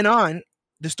from then on,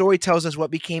 the story tells us what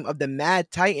became of the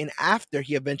Mad Titan after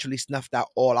he eventually snuffed out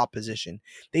all opposition.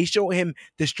 They show him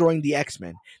destroying the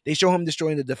X-Men. They show him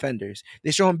destroying the Defenders. They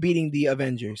show him beating the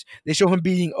Avengers. They show him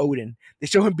beating Odin. They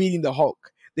show him beating the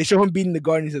Hulk. They show him beating the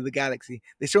Guardians of the Galaxy.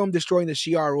 They show him destroying the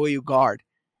Shi'ar Royal Guard.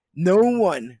 No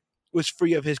one was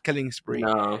free of his killing spree.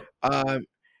 No.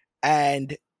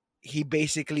 And he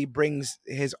basically brings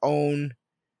his own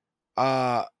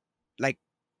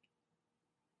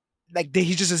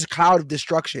he's just this cloud of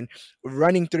destruction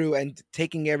running through and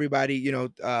taking everybody,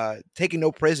 taking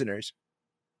no prisoners.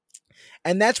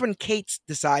 And that's when Cates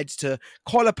decides to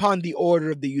call upon the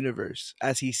order of the universe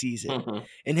as he sees it. Mm-hmm.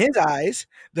 In his eyes,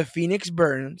 the Phoenix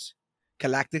burns,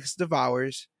 Galactus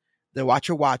devours, the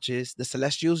Watcher watches, the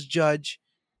Celestials judge,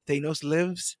 Thanos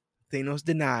lives, Thanos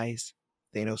denies,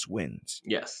 Thanos wins.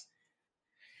 Yes.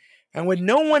 And with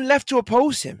no one left to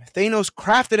oppose him, Thanos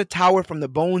crafted a tower from the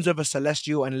bones of a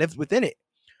Celestial and lived within it,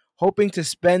 hoping to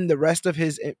spend the rest of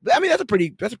his. I mean, that's a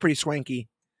pretty swanky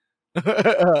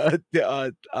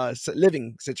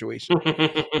living situation.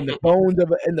 in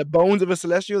the bones of a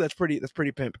Celestial, that's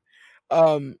pretty pimp.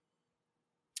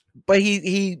 But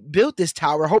he built this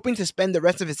tower hoping to spend the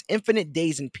rest of his infinite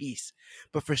days in peace,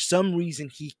 but for some reason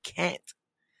he can't.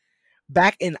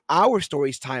 Back in our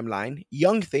story's timeline,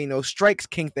 young Thanos strikes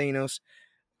King Thanos,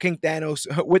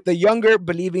 with the younger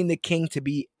believing the king to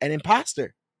be an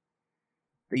imposter.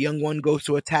 The young one goes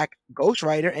to attack Ghost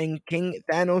Rider, and King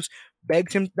Thanos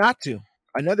begs him not to.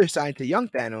 Another sign to young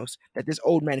Thanos that this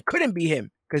old man couldn't be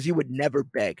him, because he would never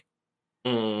beg.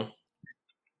 The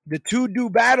two do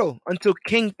battle until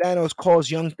King Thanos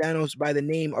calls young Thanos by the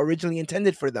name originally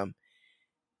intended for them.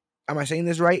 Am I saying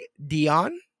this right?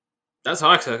 Dion? That's how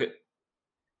I took it.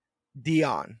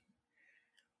 Dion.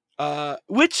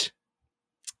 Which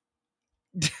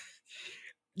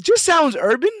just sounds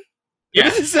urban. Yeah.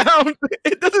 It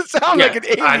doesn't sound like an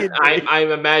alien.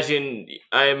 I'm imagining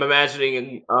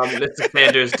Mr.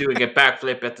 Sanders doing a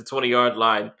backflip at the 20-yard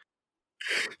line.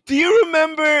 Do you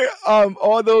remember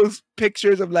all those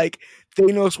pictures of like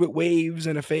Thanos with waves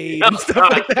and a fade and stuff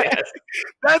like that? Yes.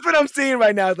 That's what I'm seeing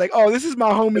right now. It's like, oh, this is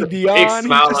my homie Dion. Big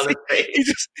smile on his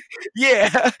face. Yeah,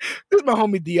 this is my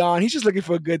homie Dion. He's just looking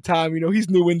for a good time. He's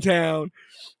new in town.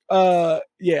 But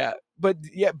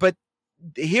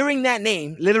hearing that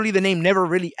name, literally the name never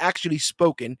really actually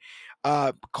spoken,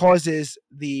 causes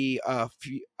the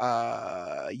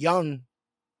young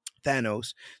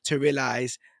Thanos to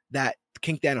realize that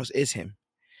King Thanos is him.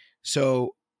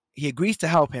 So he agrees to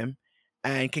help him,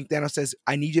 and King Thanos says,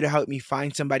 I need you to help me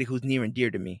find somebody who's near and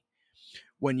dear to me.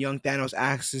 When young Thanos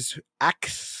asks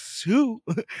who,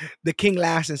 the king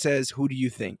laughs and says, who do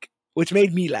you think? Which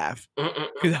made me laugh.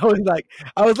 Because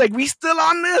I was like, we still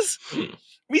on this?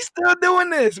 We still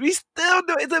doing this? It's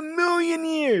 1,000,000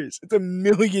 years. It's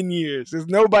 1,000,000 years. There's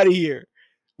nobody here.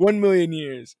 1,000,000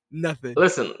 years. Nothing.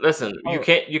 Listen. Oh.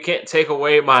 You can't take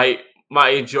away my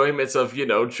enjoyments of,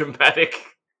 dramatic.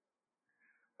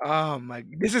 Oh my!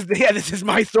 This is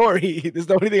my story. This is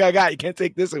the only thing I got. You can't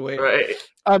take this away. Right.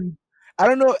 I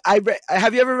don't know.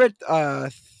 Have you ever read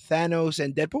Thanos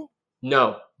and Deadpool?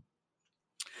 No.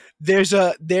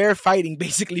 They're fighting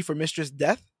basically for Mistress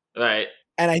Death. Right.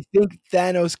 And I think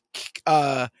Thanos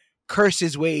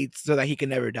curses Wade so that he can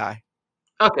never die.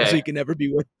 Okay. So he can never be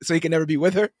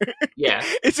with her. Yeah.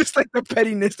 It's just like the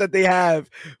pettiness that they have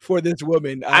for this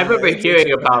woman. I remember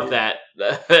hearing about that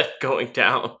going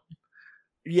down.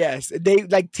 Yes, they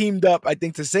teamed up, I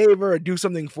think, to save her or do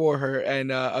something for her,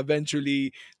 and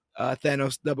eventually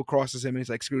Thanos double crosses him, and he's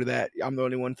like, "Screw that! I'm the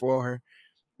only one for her."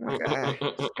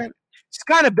 It's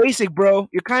kind of basic, bro.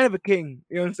 You're kind of a king.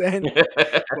 You know what I'm saying?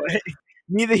 But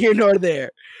neither here nor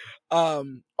there.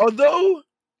 Although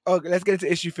Oh, let's get into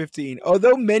issue 15.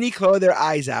 Although many claw their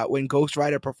eyes out when Ghost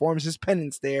Rider performs his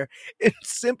penance there,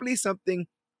 it's simply something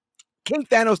King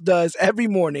Thanos does every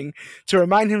morning to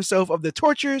remind himself of the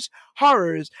tortures,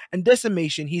 horrors, and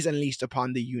decimation he's unleashed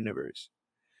upon the universe.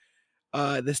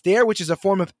 The stare, which is a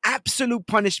form of absolute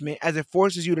punishment as it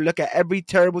forces you to look at every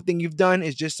terrible thing you've done,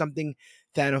 is just something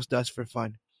Thanos does for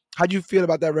fun. How do you feel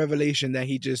about that revelation that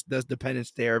he just does the penance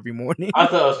stare every morning? I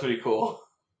thought it was pretty cool.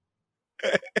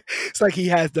 It's like he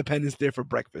has the penance stare for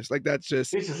breakfast. Like that's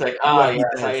just. He's just like, yes,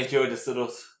 I enjoy this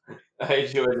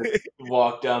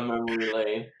walk down memory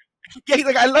lane. Yeah, he's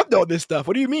like, I loved all this stuff.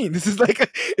 What do you mean? This is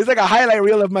it's like a highlight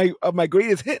reel of my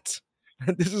greatest hits.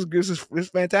 This is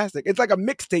fantastic. It's like a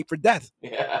mixtape for death.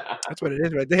 Yeah. That's what it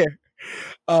is right there.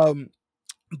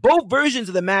 Both versions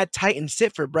of the Mad Titan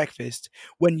sit for breakfast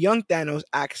when young Thanos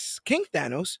asks King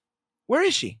Thanos, where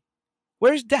is she?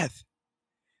 Where's Death?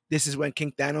 This is when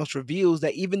King Thanos reveals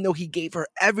that even though he gave her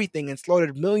everything and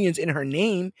slaughtered millions in her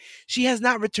name, she has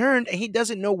not returned and he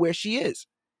doesn't know where she is.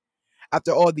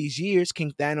 After all these years,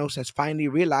 King Thanos has finally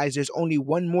realized there's only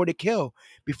one more to kill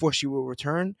before she will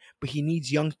return, but he needs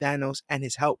young Thanos and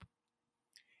his help.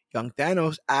 Young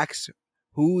Thanos asks,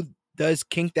 who does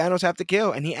King Thanos have to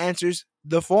kill? And he answers,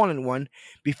 the Fallen One,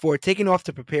 before taking off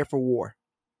to prepare for war.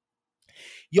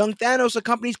 Young Thanos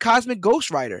accompanies Cosmic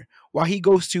Ghost Rider while he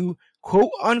goes to,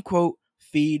 quote-unquote,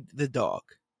 feed the dog.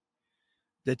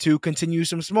 The two continue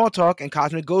some small talk, and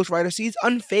Cosmic Ghost Rider seems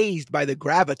unfazed by the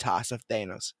gravitas of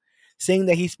Thanos, saying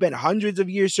that he spent hundreds of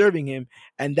years serving him,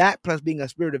 and that, plus being a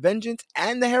spirit of vengeance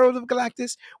and the Herald of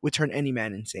Galactus, would turn any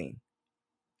man insane.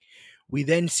 We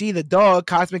then see the dog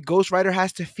Cosmic Ghost Rider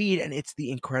has to feed, and it's the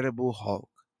Incredible Hulk.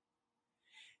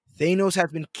 Thanos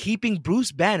has been keeping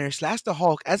Bruce Banner / the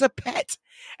Hulk as a pet,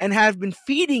 and has been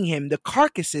feeding him the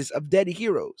carcasses of dead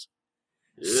heroes.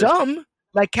 Yeah. Some,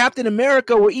 like Captain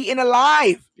America, were eaten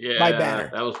alive by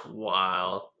Banner. That was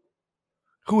wild.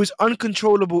 Who is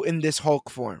uncontrollable in this Hulk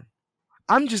form.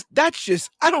 Why do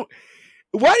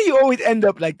you always end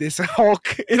up like this,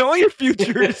 Hulk? In all your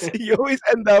futures, you always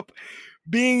end up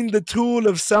being the tool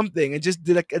of something and just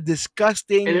like a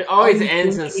disgusting. And it always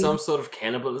ends in some sort of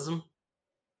cannibalism.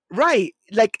 Right.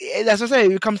 Like, that's what I'm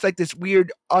saying. It becomes like this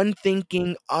weird,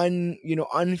 unthinking,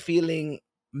 unfeeling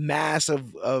mass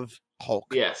of Hulk.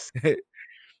 Yes.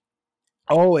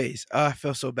 Always. I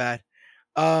feel so bad.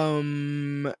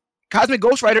 Cosmic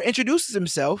Ghost Rider introduces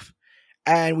himself,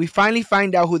 and we finally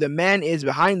find out who the man is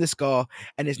behind the skull,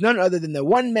 and it's none other than the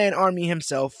one-man army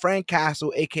himself, Frank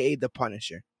Castle, a.k.a. the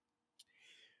Punisher.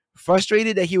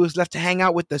 Frustrated that he was left to hang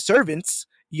out with the servants,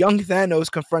 young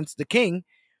Thanos confronts the king,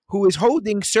 who is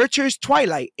holding Searcher's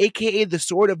Twilight, a.k.a. the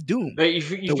Sword of Doom. But you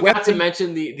forgot to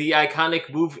mention the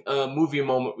iconic movie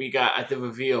moment we got at the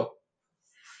reveal.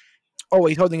 Oh,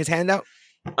 he's holding his hand out?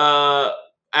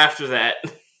 After that.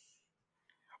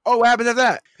 Oh, what happened after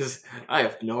that? Because I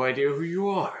have no idea who you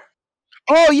are.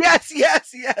 Oh, yes.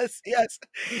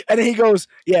 And then he goes,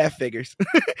 yeah, it figures.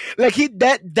 Like,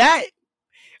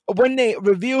 when they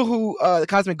reveal who the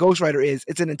Cosmic Ghost Rider is,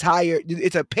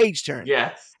 it's a page turn.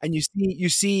 Yes. And you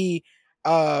see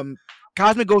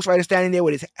Cosmic Ghost Rider standing there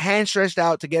with his hand stretched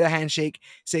out to get a handshake,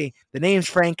 say, the name's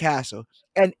Frank Castle.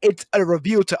 And it's a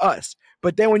reveal to us.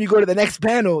 But then when you go to the next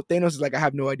panel, Thanos is like, I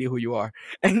have no idea who you are.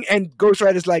 And Ghost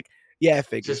Rider's like, yeah, it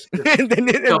figures.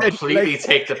 Completely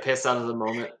take the piss out of the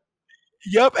moment.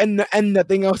 Yep, and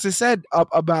nothing else is said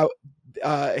about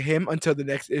him until the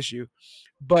next issue.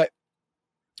 But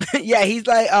yeah, he's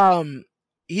like,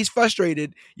 he's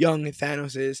frustrated, young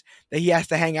Thanos is, that he has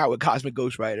to hang out with Cosmic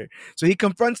Ghost Rider. So he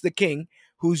confronts the king,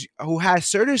 who has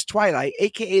Surtur's Twilight,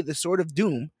 aka the Sword of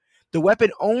Doom, the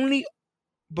weapon only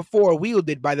before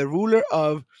wielded by the ruler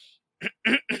of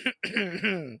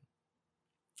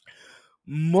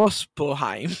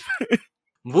Muspelheim.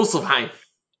 Muspelheim.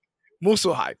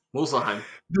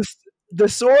 The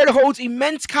sword holds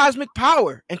immense cosmic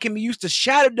power and can be used to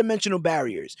shatter dimensional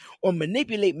barriers or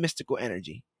manipulate mystical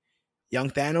energy. Young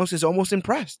Thanos is almost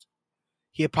impressed.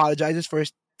 He apologizes for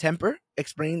his temper,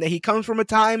 explaining that he comes from a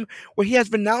time where he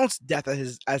has renounced death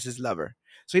as his lover,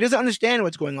 so he doesn't understand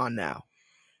what's going on now.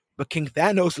 But King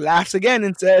Thanos laughs again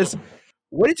and says,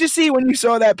 what did you see when you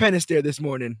saw that Penister this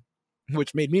morning?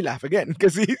 Which made me laugh again,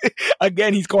 because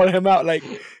he's calling him out like,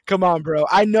 come on, bro.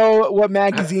 I know what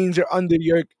magazines are under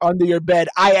your bed.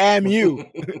 I am you.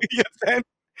 You know what I'm saying?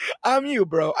 I'm you,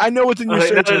 bro. I know what's in your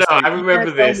search. No. I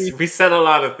remember this. We said a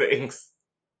lot of things.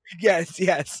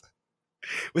 Yes.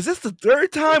 Was this the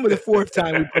third time or the fourth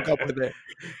time we broke up with it?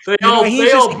 So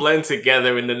they all blend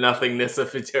together in the nothingness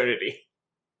of eternity.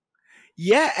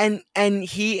 Yeah, and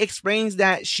he explains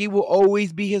that she will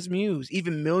always be his muse,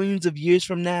 even millions of years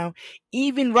from now,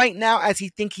 even right now as he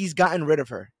think he's gotten rid of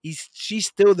her. She's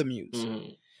still the muse.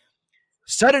 Mm.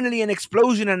 Suddenly, an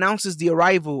explosion announces the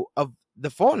arrival of the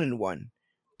Fallen One,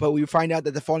 but we find out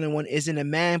that the Fallen One isn't a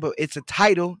man, but it's a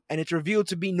title, and it's revealed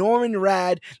to be Norman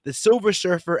Rad, the Silver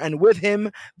Surfer, and with him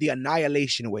the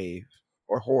Annihilation Wave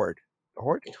or Horde. The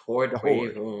Horde. Horde The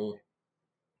wave. Horde.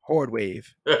 Horde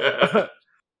Wave.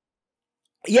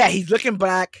 Yeah, he's looking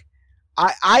black.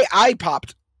 I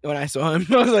popped when I saw him.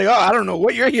 I was like, oh, I don't know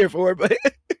what you're here for, but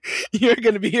you're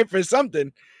gonna be here for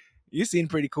something. You seem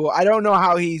pretty cool. I don't know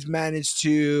how he's managed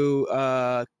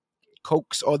to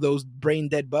coax all those brain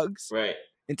dead bugs right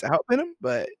into helping him,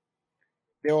 but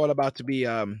they're all about to be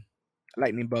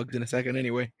lightning bugs in a second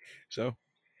anyway. So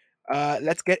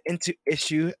let's get into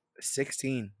issue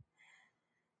 16.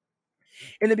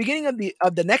 In the beginning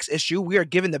of the next issue, we are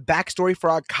given the backstory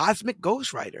for our cosmic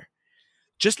Ghost Rider.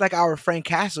 Just like our Frank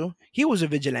Castle, he was a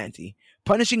vigilante,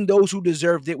 punishing those who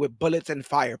deserved it with bullets and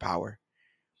firepower.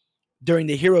 During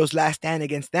the hero's last stand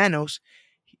against Thanos,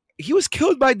 he was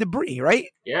killed by debris, right?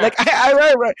 Yeah. Like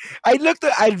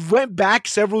I went back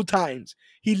several times.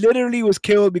 He literally was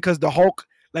killed because the Hulk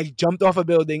like jumped off a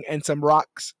building and some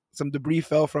rocks, some debris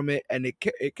fell from it, and it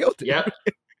killed him.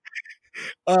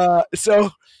 Yeah.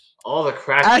 So all the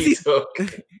crap he took.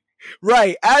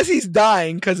 Right, as he's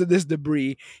dying because of this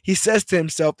debris, he says to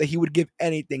himself that he would give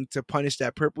anything to punish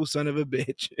that purple son of a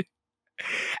bitch.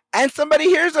 And somebody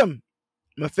hears him.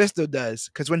 Mephisto does,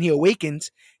 because when he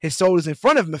awakens, his soul is in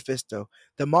front of Mephisto,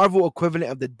 the Marvel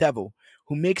equivalent of the devil,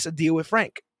 who makes a deal with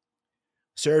Frank.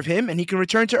 Serve him, and he can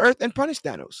return to Earth and punish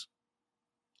Thanos.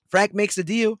 Frank makes the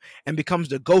deal and becomes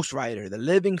the Ghost Rider, the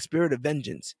living spirit of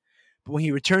vengeance. But when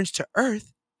he returns to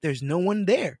Earth, there's no one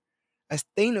there, as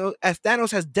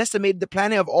Thanos has decimated the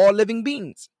planet of all living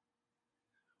beings.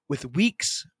 With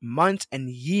weeks, months, and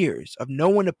years of no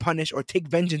one to punish or take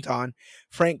vengeance on,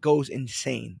 Frank goes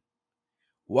insane.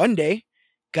 One day,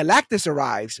 Galactus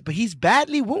arrives, but he's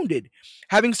badly wounded,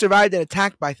 having survived an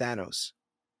attack by Thanos.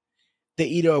 The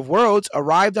Eater of Worlds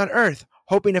arrived on Earth,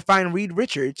 hoping to find Reed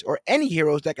Richards or any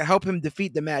heroes that could help him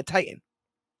defeat the Mad Titan.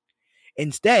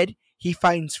 Instead, he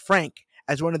finds Frank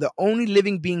as one of the only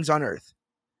living beings on Earth.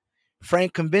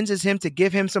 Frank convinces him to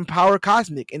give him some power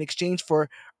cosmic in exchange for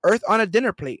Earth on a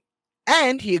dinner plate,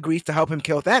 and he agrees to help him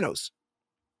kill Thanos,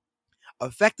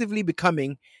 effectively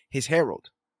becoming his herald.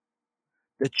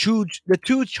 The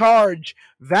two charge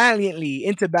valiantly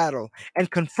into battle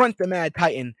and confront the Mad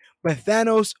Titan, but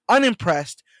Thanos,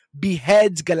 unimpressed,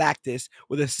 beheads Galactus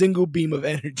with a single beam of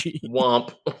energy.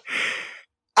 Womp.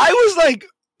 I was like,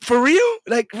 for real?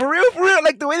 Like, for real?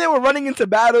 Like, the way they were running into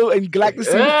battle and Galactus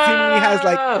seemingly has,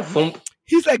 like,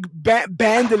 he's like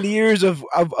bandoliers of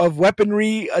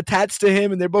weaponry attached to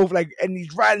him, and they're both like, and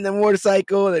he's riding the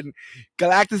motorcycle, and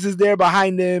Galactus is there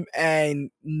behind him,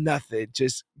 and nothing.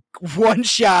 Just one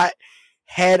shot,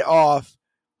 head off,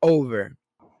 over.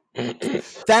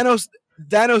 Thanos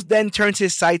then turns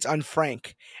his sights on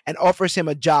Frank and offers him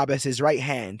a job as his right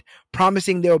hand,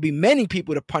 promising there will be many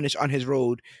people to punish on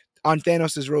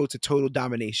Thanos' road to total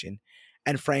domination,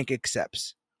 and Frank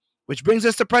accepts. Which brings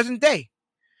us to present day.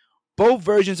 Both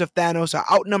versions of Thanos are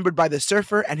outnumbered by the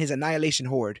Surfer and his Annihilation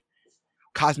Horde.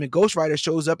 Cosmic Ghost Rider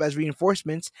shows up as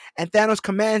reinforcements, and Thanos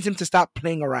commands him to stop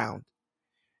playing around.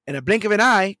 In a blink of an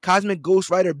eye, Cosmic Ghost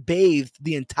Rider bathed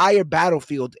the entire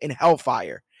battlefield in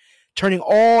hellfire, turning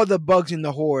all the bugs in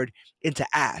the Horde into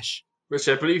ash. Which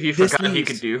I believe he forgot he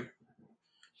could do.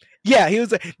 Yeah, he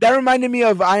was like, that reminded me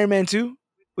of Iron Man 2.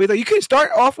 Where like, you can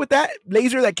start off with that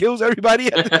laser that kills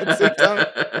everybody at the same time.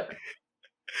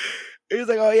 He was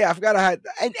like, oh yeah, I forgot I had,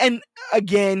 and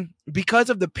again, because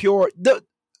of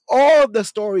all the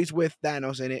stories with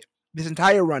Thanos in it, this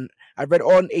entire run, I've read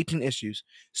all 18 issues.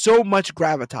 So much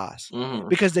gravitas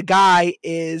because the guy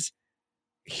is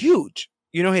huge.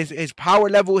 You know, his power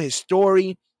level, his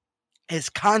story, his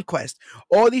conquest,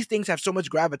 all these things have so much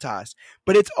gravitas.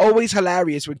 But it's always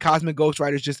hilarious when Cosmic Ghost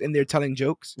Rider's just in there telling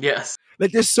jokes. Yes.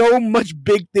 Like there's so much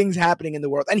big things happening in the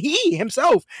world. And he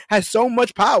himself has so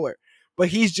much power. But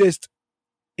he's just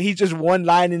one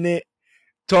line in it,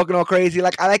 talking all crazy.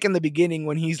 Like I like in the beginning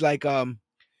when he's like,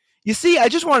 you see, I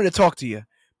just wanted to talk to you.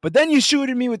 But then you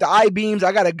shooted me with the eye beams.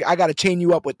 I gotta chain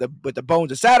you up with the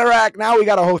bones of Satarak. Now we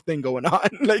got a whole thing going on.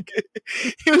 Like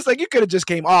he was like, you could have just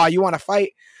came. Oh, you want to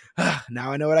fight?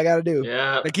 Now I know what I gotta do.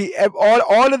 Yeah. Like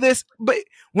all of this, but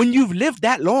when you've lived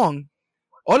that long,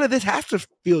 all of this has to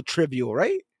feel trivial,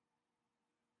 right?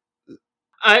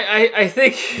 I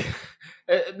think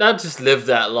not just lived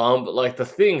that long, but like the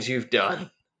things you've done.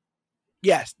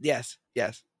 Yes.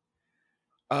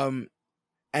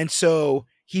 And so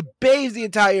he bathes the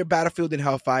entire battlefield in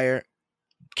hellfire,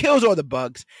 kills all the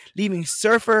bugs, leaving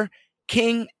Surfer,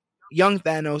 King, young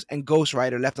Thanos, and Ghost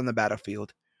Rider left on the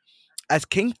battlefield. As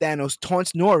King Thanos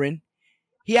taunts Norrin,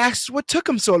 he asks what took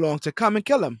him so long to come and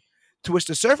kill him. To which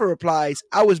the Surfer replies,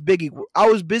 I was busy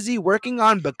working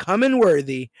on becoming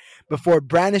worthy before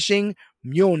brandishing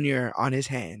Mjolnir in his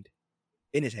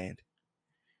hand.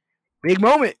 Big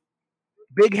moment.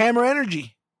 Big hammer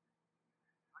energy.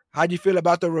 How'd you feel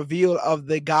about the reveal of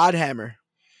the God Hammer?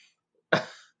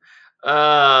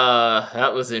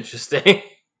 That was interesting.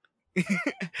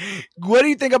 What do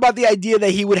you think about the idea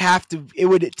that it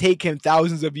would take him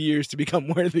thousands of years to become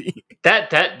worthy? That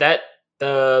tracked.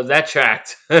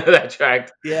 That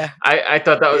tracked. Yeah. I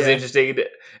thought that was interesting.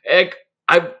 I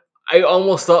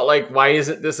almost thought, like, why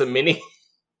isn't this a mini?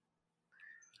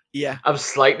 Yeah. I'm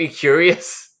slightly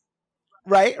curious.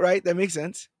 Right. That makes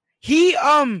sense. He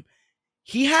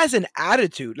has an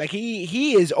attitude. Like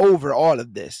he is over all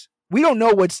of this. We don't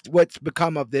know what's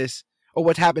become of this or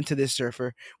what's happened to this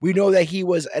Surfer. We know that he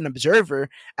was an observer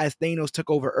as Thanos took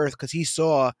over Earth because he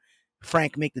saw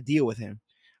Frank make the deal with him.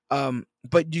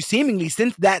 But you seemingly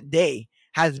since that day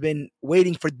has been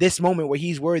waiting for this moment where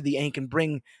he's worthy and can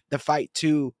bring the fight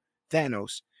to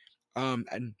Thanos.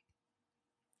 And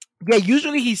yeah,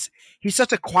 usually he's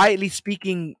such a quietly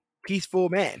speaking, peaceful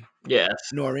man. Yes,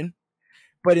 Norrin.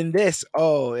 But in this,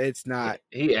 it's not.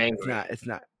 He angry. It's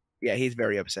not. Yeah, he's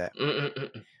very upset.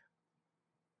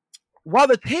 While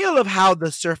the tale of how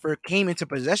the Surfer came into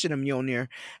possession of Mjolnir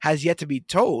has yet to be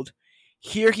told,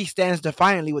 here he stands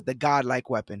defiantly with the godlike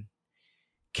weapon.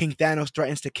 King Thanos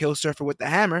threatens to kill Surfer with the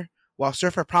hammer, while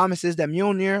Surfer promises that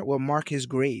Mjolnir will mark his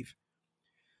grave.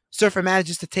 Surfer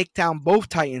manages to take down both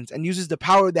Titans and uses the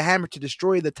power of the hammer to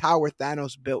destroy the tower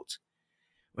Thanos built.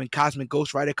 When Cosmic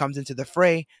Ghost Rider comes into the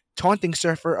fray, taunting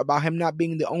Surfer about him not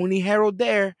being the only herald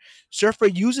there, Surfer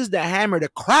uses the hammer to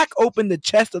crack open the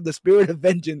chest of the Spirit of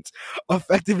Vengeance,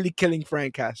 effectively killing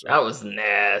Frank Castle. That was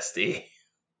nasty.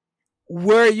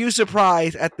 Were you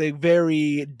surprised at the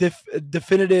very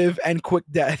definitive and quick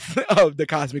death of the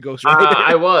Cosmic Ghost Rider?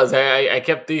 I was. I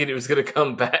kept thinking it was going to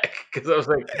come back because I was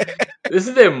like,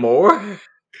 isn't there more?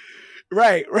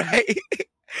 Right.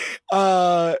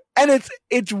 And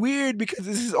it's weird because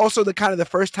this is also the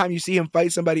first time you see him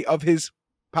fight somebody of his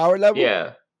power level.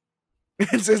 Yeah.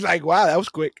 It's just like, wow, that was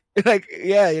quick. Like,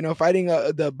 yeah, fighting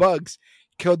the bugs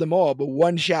killed them all, but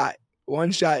one shot.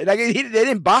 Like they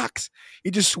didn't box.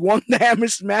 He just swung the hammer,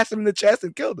 smashed him in the chest,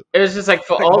 and killed him. It was just like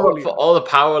for all the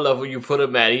power level you put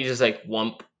him at, he just like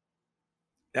whump.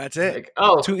 That's it.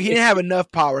 Like, he didn't have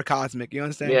enough power, Cosmic. You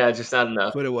understand? Yeah, just not enough.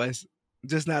 That's what it was.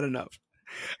 Just not enough.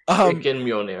 Freaking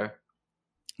Mjolnir.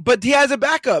 But he has a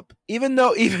backup. Even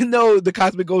though the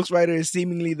Cosmic Ghost Rider is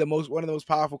seemingly one of the most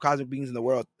powerful cosmic beings in the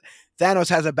world, Thanos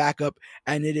has a backup,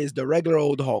 and it is the regular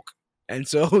old Hulk. And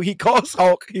so he calls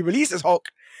Hulk. He releases Hulk,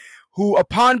 who,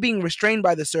 upon being restrained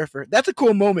by the Surfer, that's a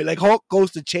cool moment. Like Hulk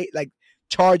goes to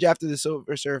charge after the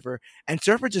Silver Surfer, and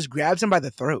Surfer just grabs him by the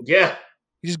throat. Yeah,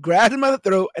 he just grabs him by the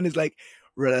throat and is like,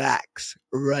 "Relax."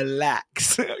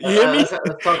 You hear me?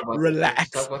 Let's talk about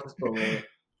relax. Let's talk about this for a moment.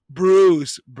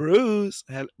 Bruce,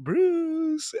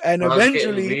 and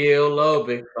eventually, real low,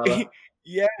 big fella.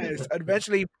 Yes,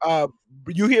 eventually,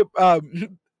 you hear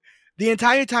the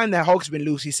entire time that Hulk's been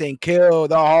loose, he's saying, "Kill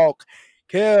the Hulk,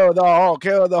 kill the Hulk,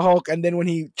 kill the Hulk." And then when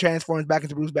he transforms back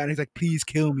into Bruce Banner, he's like, "Please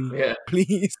kill me,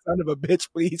 please, son of a bitch,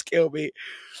 please kill me."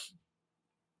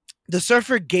 The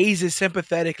Surfer gazes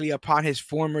sympathetically upon his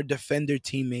former Defender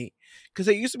teammate because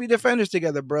they used to be Defenders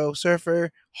together, bro.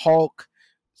 Surfer, Hulk,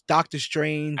 Doctor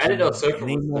Strange. I didn't know Surfer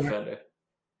was a Defender.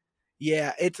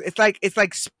 Yeah, it's like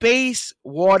space,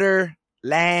 water,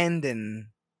 land, and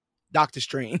Doctor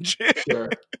Strange. Sure.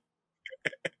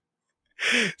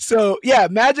 So yeah,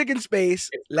 magic in space,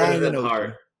 land and ocean.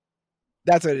 Heart.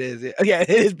 That's what it is. Yeah, it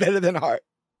is better than Heart.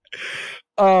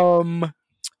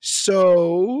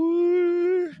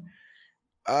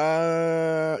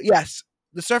 Yes,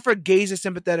 the Surfer gazes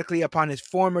sympathetically upon his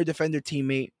former Defender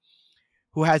teammate,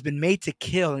 who has been made to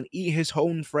kill and eat his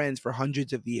own friends for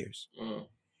hundreds of years.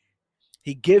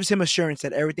 He gives him assurance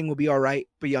that everything will be all right,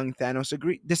 but young Thanos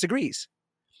disagrees.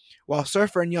 While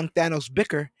Surfer and young Thanos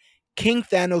bicker, King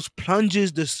Thanos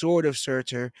plunges the sword of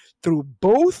Surtur through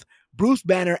both Bruce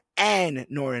Banner and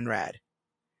Norrin Radd.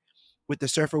 With the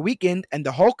Surfer weakened and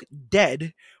the Hulk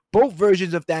dead, both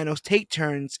versions of Thanos take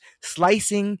turns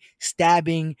slicing,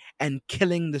 stabbing, and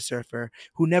killing the Surfer,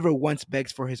 who never once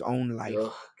begs for his own life.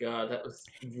 Oh God, that was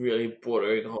really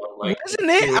bordering on like. Wasn't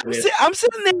it? I'm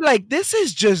sitting there like, this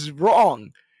is just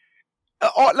wrong.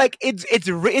 Like it's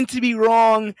written to be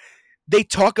wrong. They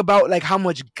talk about like how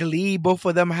much glee both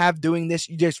of them have doing this.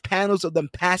 There's panels of them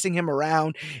passing him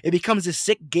around. It becomes a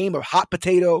sick game of hot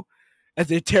potato as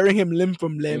they're tearing him limb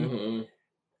from limb. Mm-hmm.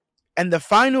 And the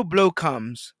final blow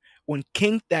comes when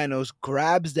King Thanos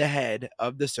grabs the head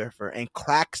of the Surfer and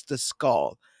cracks the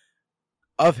skull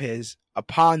of his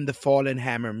upon the fallen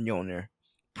hammer Mjolnir,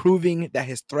 proving that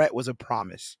his threat was a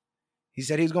promise. He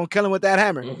said he was going to kill him with that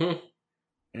hammer. Mm-hmm.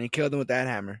 And he killed him with that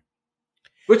hammer.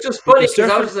 Which was funny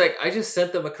because I was just like, I just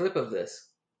sent them a clip of this.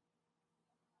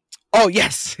 Oh,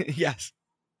 yes. Yes.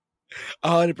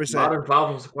 100%. Modern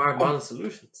problems require modern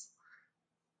solutions.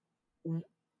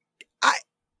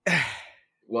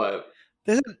 What?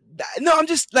 No, I'm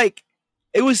just like,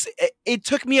 it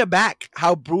took me aback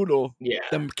how brutal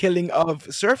the killing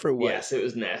of Surfer was. Yes, it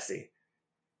was nasty.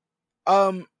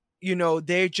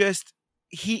 They're just,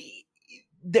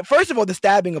 first of all, the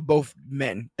stabbing of both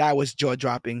men, that was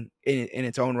jaw-dropping in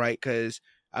its own right, because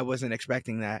I wasn't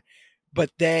expecting that.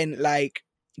 But then, like,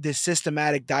 the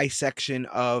systematic dissection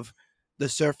of the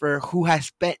Surfer, who has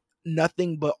spent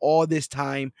nothing but all this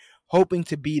time hoping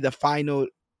to be the final,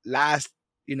 last,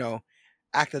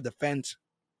 act of defense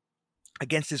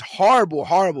against this horrible,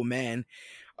 horrible man.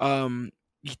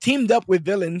 He teamed up with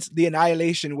villains, the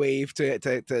Annihilation Wave, to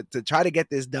try to get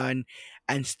this done,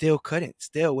 and still couldn't.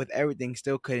 Still, with everything,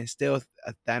 still couldn't. Still,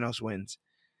 Thanos wins.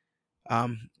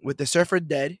 With the Surfer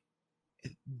dead,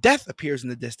 Death appears in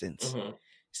the distance,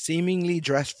 seemingly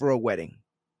dressed for a wedding,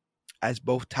 as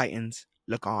both Titans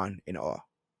look on in awe.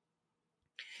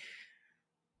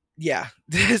 Yeah,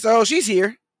 so she's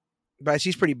here, but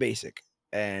she's pretty basic.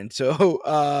 And so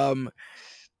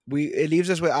it leaves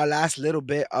us with our last little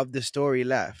bit of the story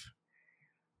left.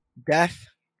 Death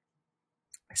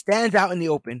stands out in the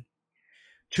open,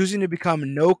 choosing to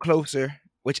become no closer,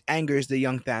 which angers the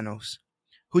young Thanos,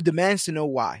 who demands to know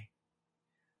why.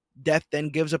 Death then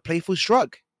gives a playful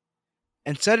shrug,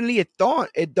 and suddenly it dawns.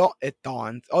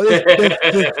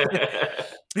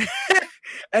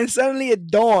 And suddenly it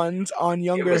dawns on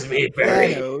younger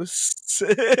Thanos.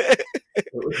 It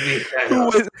was me,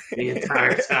 Thanos, the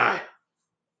entire time.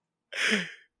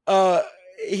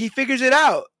 He figures it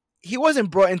out. He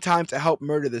wasn't brought in time to help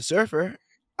murder the Surfer.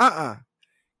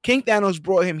 King Thanos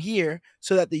brought him here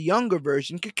so that the younger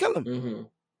version could kill him. Mm-hmm.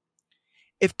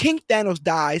 If King Thanos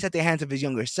dies at the hands of his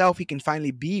younger self, he can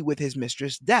finally be with his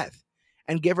mistress, Death,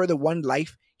 and give her the one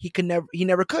life he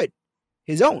never could,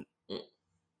 his own.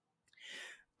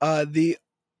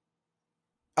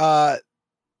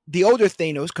 The older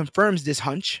Thanos confirms this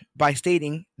hunch by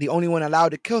stating the only one allowed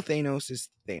to kill Thanos is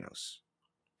Thanos,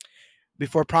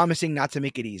 before promising not to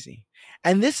make it easy.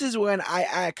 And this is when I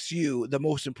ask you the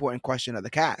most important question of the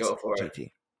cast. Go for GT.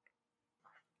 it.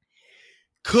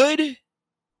 Could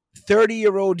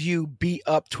 30-year-old you beat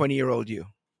up 20-year-old you?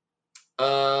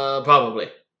 Probably.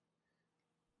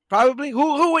 Probably?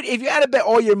 Who would, if you had to bet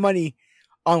all your money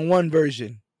on one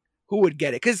version, who would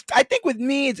get it? Because I think with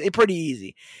me, it's pretty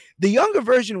easy. The younger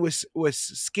version was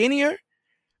skinnier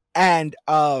and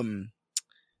more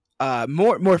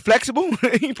flexible.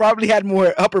 He probably had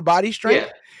more upper body strength.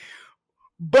 Yeah.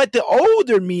 But the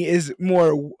older me is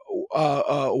more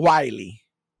wily.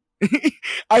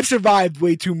 I've survived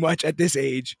way too much at this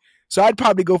age, so I'd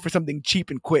probably go for something cheap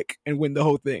and quick and win the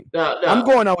whole thing. No. I'm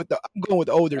going with the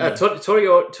older me.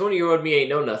 20-year-old me ain't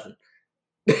know nothing.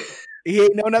 He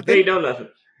ain't know nothing. He ain't know nothing.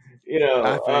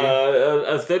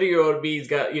 A 30-year-old me's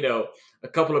got a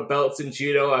couple of belts in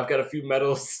judo. I've got a few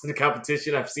medals in the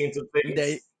competition. I've seen some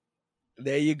things.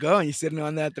 There you go. And you're sitting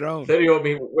on that throne. 30-year-old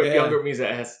me whip younger me's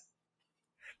ass.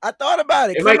 I thought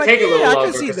about it. It might take a little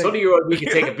longer because 20-year-old me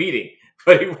can take a beating,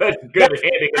 but he wasn't good at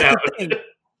handing it out.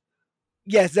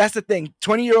 Yes, that's the thing.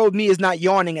 20-year-old me is not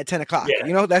yawning at 10 o'clock.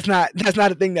 Yeah. That's not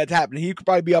a thing that's happening. He could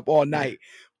probably be up all night.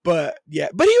 But he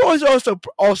was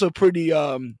also pretty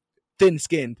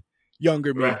thin-skinned,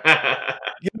 younger me.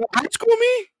 High school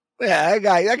me? Yeah,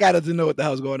 that guy doesn't know what the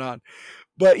hell's going on.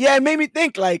 But yeah, it made me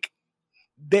think like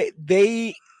they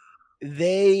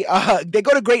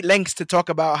go to great lengths to talk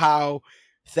about how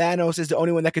Thanos is the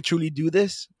only one that could truly do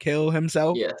this, kill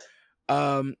himself. Yes.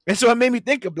 And so it made me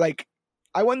think of like,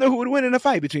 I wonder who would win in a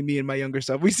fight between me and my younger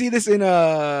self. We see this in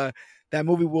that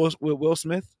movie with Will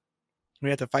Smith. We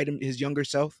had to fight his younger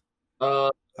self.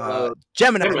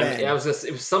 Gemini Man. Yeah, it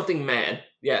was something man.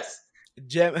 Yes.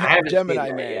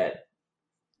 Gemini Man. Yet.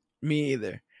 Me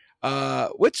either.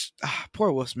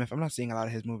 Poor Will Smith. I'm not seeing a lot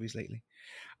of his movies lately.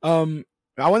 I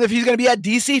wonder if he's gonna be at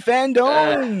DC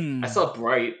Fandom. I saw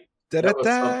Bright.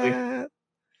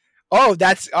 Oh,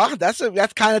 that's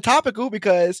kind of topical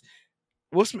because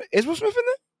Will Smith in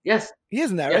there? Yes, he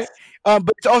is in that, right?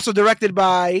 But it's also directed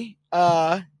by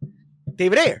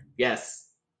David Ayer. Yes.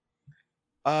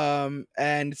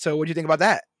 And so what do you think about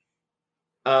that?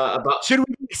 About should we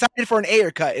be excited for an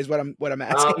Ayer cut? Is what I'm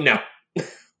asking. No.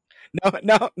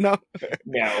 No.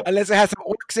 Unless it has some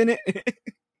orcs in it.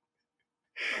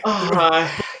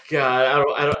 Oh God,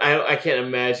 I can't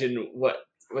imagine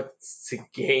what's to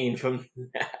gain from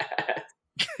that.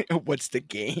 What's the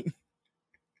gain?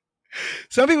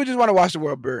 Some people just want to watch the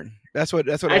world burn. That's what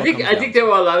I think there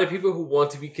were a lot of people who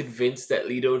want to be convinced that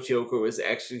Leto Joker was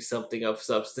actually something of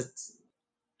substance.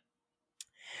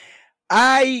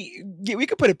 We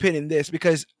could put a pin in this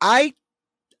because I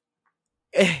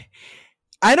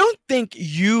don't think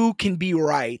you can be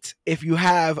right if you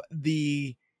have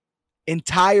the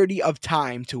entirety of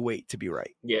time to wait to be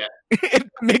right. Yeah. It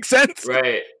makes sense.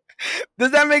 Right.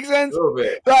 Does that make sense? A little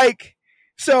bit. Like,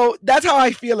 so that's how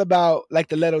I feel about like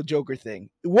the Leto Joker thing.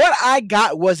 What I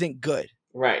got wasn't good.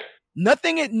 Right.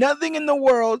 Nothing in the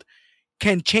world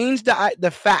can change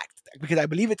the fact, because I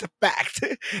believe it's a fact,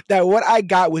 that what I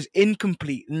got was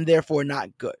incomplete and therefore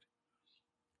not good.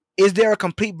 Is there a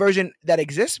complete version that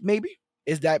exists? Maybe.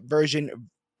 Is that version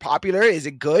popular? Is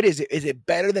it good? Is it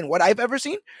better than what I've ever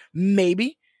seen?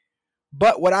 Maybe.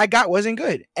 But what I got wasn't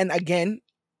good. And again,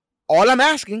 all I'm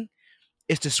asking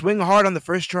is to swing hard on the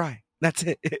first try. That's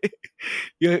it.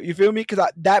 You feel me?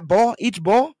 Because each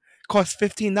ball costs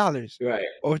 $15, right,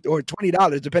 or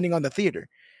 $20, depending on the theater.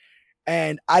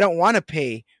 And I don't want to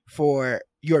pay for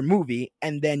your movie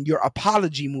and then your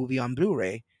apology movie on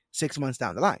Blu-ray 6 months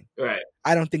down the line. Right.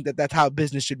 I don't think that that's how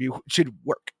business should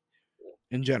work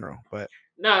in general. But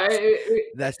no,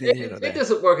 it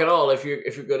doesn't work at all if you're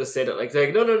going to say that like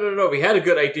no, we had a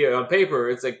good idea on paper.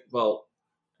 It's like, well,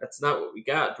 that's not what we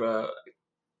got, bro.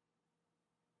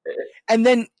 And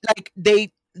then like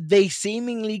they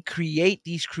seemingly create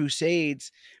these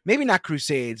crusades, maybe not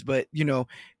crusades, but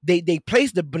they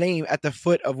place the blame at the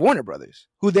foot of Warner Brothers,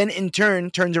 who then in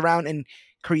turn turns around and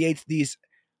creates these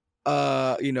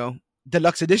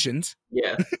deluxe editions.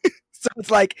 Yeah. So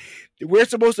it's like we're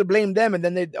supposed to blame them, and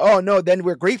then then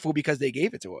we're grateful because they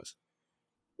gave it to us.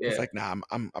 Yeah. It's like, nah,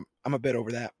 I'm a bit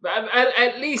over that. But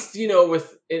at least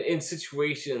with in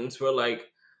situations where like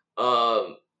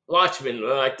Watchmen,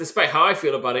 like despite how I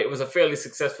feel about it, it was a fairly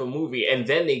successful movie, and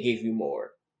then they gave you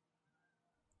more.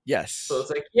 Yes. So it's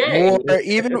like, yeah, more,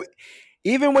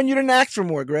 even when you didn't ask for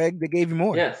more, Greg, they gave you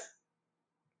more. Yes.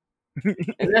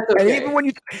 And that's okay.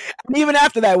 And even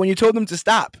after that, when you told them to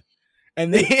stop,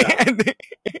 and they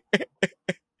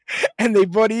and they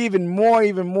brought even more.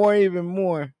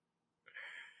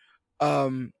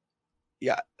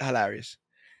 Yeah, hilarious.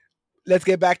 Let's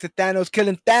get back to Thanos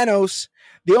killing Thanos.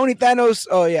 The only Thanos.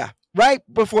 Oh yeah, right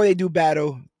before they do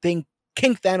battle, King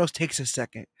Thanos takes a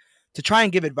second to try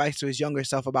and give advice to his younger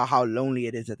self about how lonely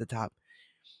it is at the top.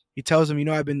 He tells him,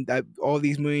 I've been all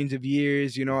these millions of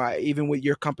years, even with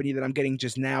your company that I'm getting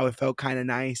just now, it felt kind of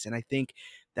nice. And I think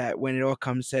that when it all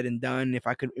comes said and done, if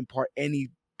I could impart any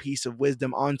piece of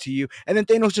wisdom onto you. And then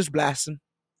Thanos just blasts him.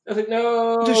 I was like,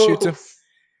 no. He just shoots him.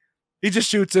 He just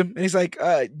shoots him. And he's like,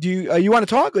 do you want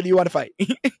to talk or do you want to fight?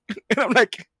 And I'm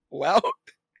like, well,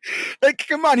 like,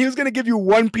 come on. He was going to give you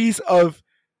one piece of,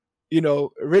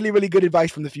 really, really good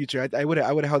advice from the future. I would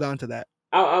have held on to that.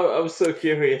 I was so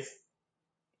curious.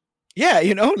 Yeah,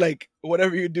 like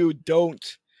whatever you do,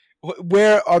 don't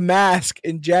wear a mask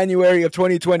in January of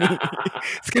 2020.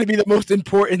 It's going to be the most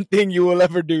important thing you will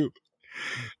ever do.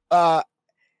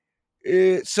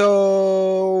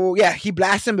 So yeah, he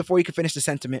blasts him before he could finish the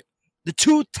sentiment. The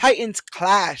two titans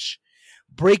clash,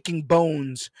 breaking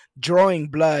bones, drawing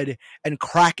blood, and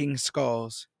cracking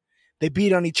skulls. They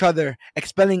beat on each other,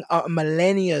 expelling a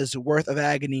millennia's worth of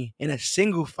agony in a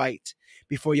single fight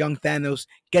before young Thanos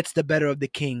gets the better of the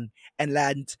king and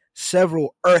lands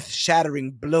several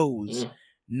earth-shattering blows,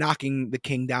 knocking the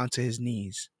king down to his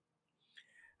knees.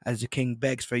 As the king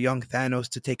begs for young Thanos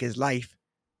to take his life,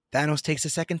 Thanos takes a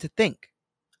second to think.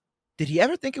 Did he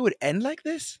ever think it would end like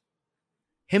this?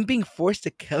 Him being forced to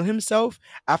kill himself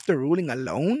after ruling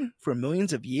alone for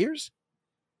millions of years?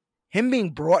 Him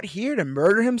being brought here to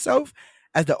murder himself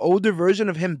as the older version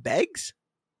of him begs?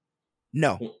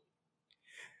 No.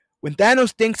 When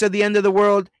Thanos thinks of the end of the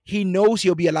world, he knows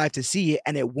he'll be alive to see it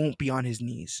and it won't be on his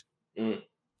knees.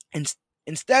 And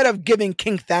instead of giving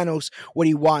King Thanos what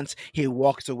he wants, he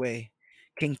walks away.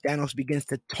 King Thanos begins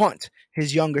to taunt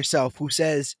his younger self, who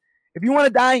says, if you want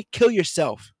to die, kill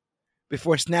yourself,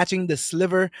 before snatching the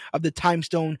sliver of the time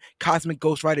stone Cosmic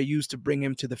Ghost Rider used to bring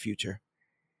him to the future.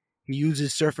 He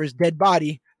uses Surfer's dead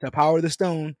body to power the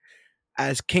stone,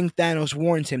 as King Thanos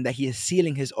warns him that he is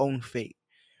sealing his own fate.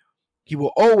 He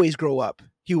will always grow up.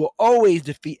 He will always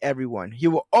defeat everyone. He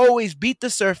will always beat the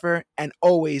surfer and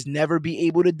always never be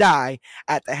able to die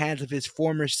at the hands of his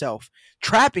former self,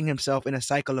 trapping himself in a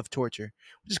cycle of torture,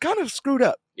 which is kind of screwed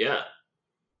up. Yeah.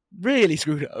 Really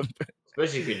screwed up.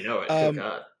 Especially if you know it. Good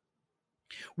God.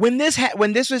 When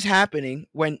this was happening,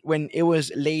 when it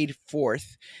was laid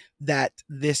forth that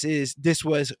this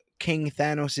was King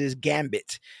Thanos'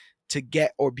 gambit to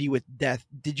get or be with death,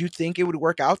 did you think it would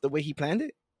work out the way he planned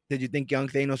it? Did you think young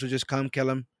Thanos would just come kill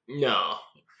him? No,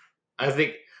 I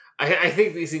think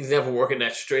these things never work in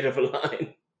that straight of a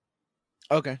line.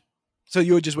 Okay, so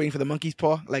you were just waiting for the monkey's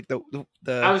paw, like the.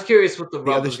 I was curious what the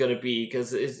rub was going to be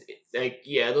because it's like,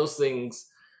 yeah, those things.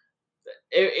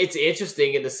 It's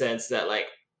interesting in the sense that, like,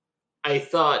 I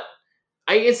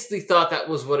instantly thought that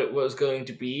was what it was going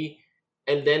to be,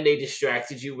 and then they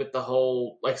distracted you with the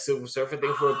whole like Silver Surfer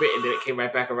thing for a bit, and then it came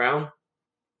right back around.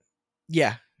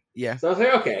 Yeah. So I was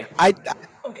like, okay.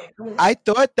 I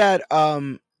thought that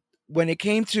when it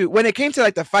came to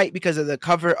like the fight, because of the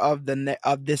cover of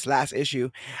of this last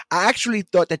issue, I actually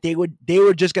thought that they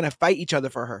were just gonna fight each other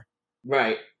for her.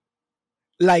 Right.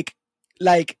 Like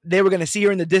they were gonna see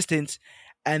her in the distance,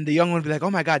 and the young one would be like,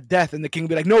 "Oh my God, death!" And the king would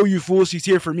be like, "No, you fool, she's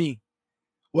here for me."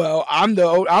 Well, I'm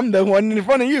the one in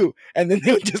front of you, and then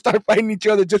they would just start fighting each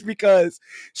other just because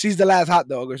she's the last hot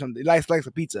dog or something, last slice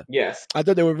of pizza. Yes, I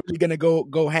thought they were really gonna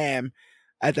go ham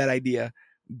at that idea,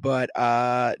 but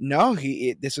no,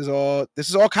 this is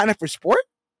all kind of for sport,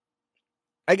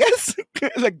 I guess.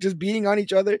 Like just beating on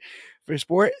each other for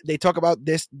sport. They talk about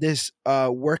this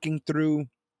working through.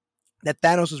 That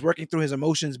Thanos was working through his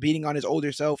emotions, beating on his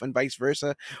older self, and vice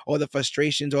versa. All the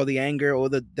frustrations, all the anger, all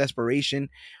the desperation,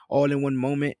 all in one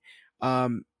moment.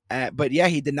 But yeah,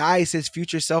 he denies his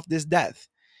future self this death,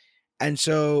 and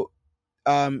so.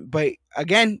 But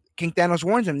again, King Thanos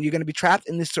warns him, you're going to be trapped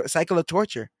in this cycle of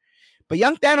torture. But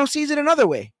young Thanos sees it another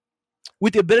way.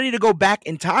 With the ability to go back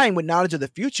in time with knowledge of the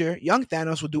future, young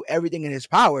Thanos will do everything in his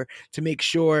power to make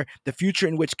sure the future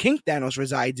in which King Thanos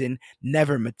resides in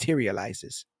never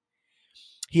materializes.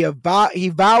 He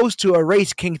vows to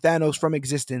erase King Thanos from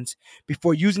existence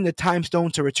before using the time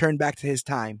stone to return back to his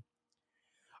time.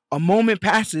 A moment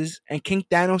passes, and King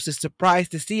Thanos is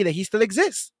surprised to see that he still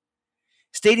exists,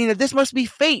 stating that this must be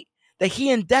fate, that he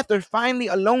and death are finally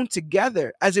alone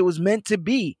together as it was meant to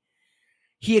be.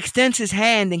 He extends his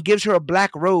hand and gives her a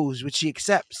black rose, which she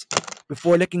accepts,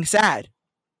 before looking sad.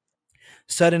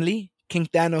 Suddenly, King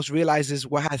Thanos realizes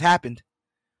what has happened.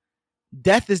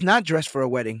 Death is not dressed for a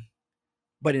wedding,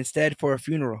 but instead for a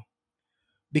funeral,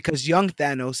 because young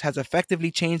Thanos has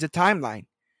effectively changed the timeline,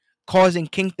 causing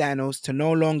King Thanos to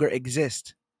no longer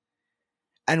exist.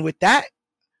 And with that,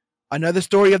 another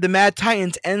story of the Mad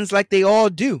Titans ends like they all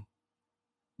do,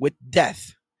 with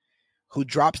Death, who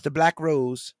drops the black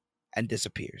rose and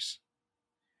disappears.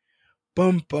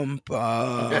 Bum, bum,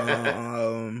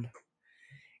 bum.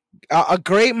 A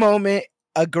great moment,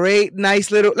 a great, nice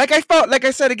little, like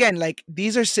I said again, like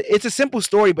it's a simple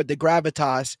story, but the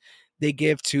gravitas they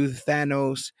give to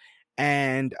Thanos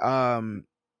and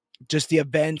just the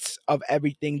events of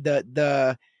everything,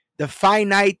 the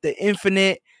finite, the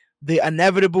infinite, the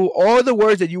inevitable, all the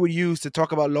words that you would use to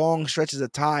talk about long stretches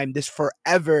of time, this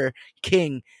forever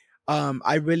king.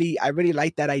 I really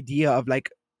like that idea of like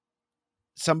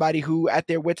somebody who at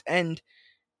their wit's end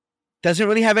doesn't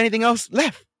really have anything else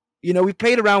left. You know, we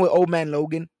played around with Old Man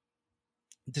Logan,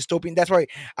 dystopian. That's why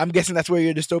I'm guessing that's where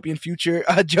your dystopian future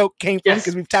joke came from,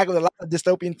 because we've tackled a lot of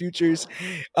dystopian futures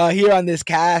here on this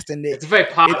cast, and it's a very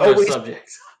popular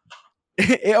subject.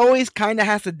 It always kind of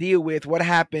has to deal with what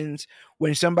happens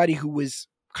when somebody who was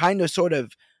kind of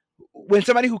when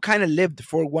somebody who kind of lived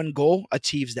for one goal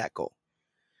achieves that goal.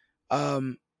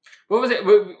 What was it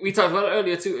we talked about it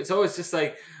earlier too? It's always just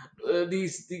like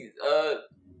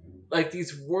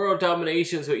these world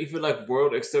dominations or even like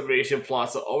world extermination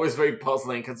plots are always very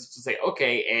puzzling, because it's just like,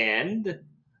 okay, and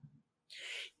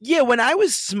yeah, when I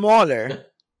was smaller,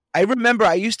 I remember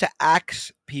I used to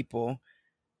ask people,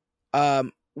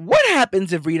 what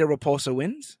happens if Rita Repulsa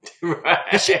wins? Right.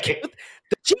 Does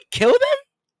she kill them?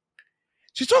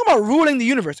 She's talking about ruling the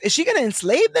universe. Is she going to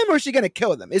enslave them, or is she going to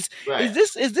kill them? Is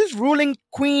this ruling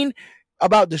queen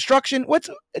about destruction?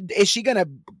 Is she going to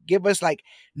give us like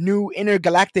new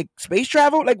intergalactic space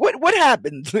travel? Like what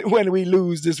happens when we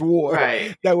lose this war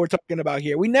that we're talking about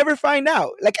here? We never find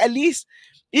out. Like, at least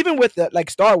even with like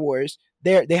Star Wars,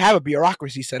 they have a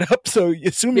bureaucracy set up, so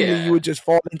assumingly you would just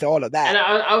fall into all of that. And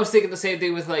I was thinking the same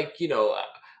thing with, like, you know,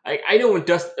 I know when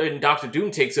Doctor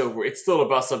Doom takes over, it's still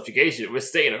about subjugation. We're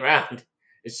staying around.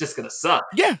 It's just gonna suck.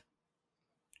 Yeah,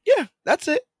 that's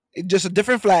it. just a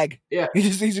different flag. Yeah,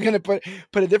 he's gonna put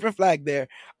a different flag there.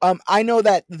 I know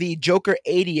that the Joker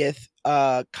 80th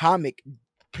comic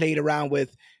played around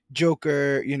with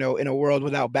Joker, in a world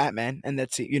without Batman, and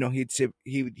that's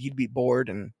he'd be bored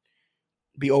and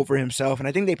be over himself. And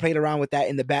I think they played around with that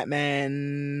in the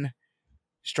Batman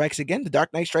Strikes Again, the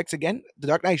Dark Knight Strikes Again, the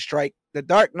Dark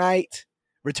Knight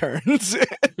Returns.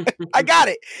 I got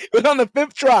it. It was on the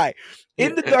 5th try.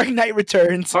 In the Dark Knight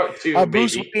Returns, Part 2,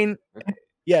 Bruce maybe. Wayne.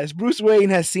 Yes, Bruce Wayne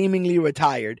has seemingly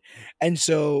retired, and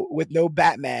so with no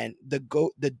Batman,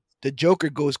 the Joker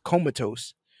goes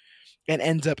comatose and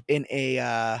ends up in a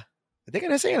I think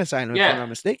an insane asylum, if I'm not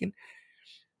mistaken.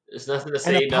 There's nothing to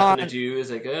say, nothing to do. It's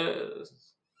like,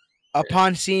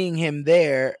 upon seeing him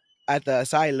there at the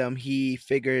asylum, he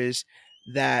figures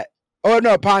that, oh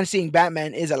no, upon seeing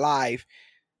Batman is alive,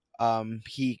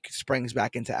 he springs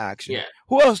back into action. Yeah.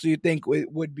 Who else do you think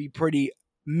would be pretty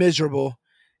miserable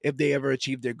if they ever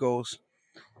achieve their goals?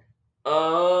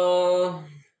 I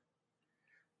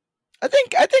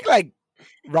think like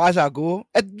Ra's al Ghul,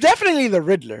 definitely the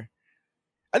Riddler.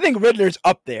 I think Riddler's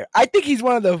up there. I think he's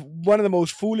one of the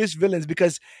most foolish villains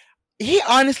because he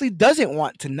honestly doesn't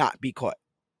want to not be caught.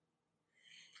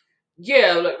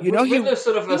 Yeah, like, Riddler's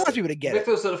sort of he wants people to get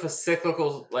Riddler's sort of a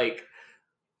cyclical, like,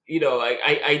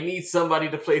 I need somebody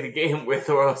to play the game with,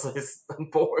 or else I'm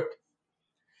bored.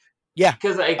 Yeah,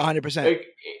 because 100%. Like,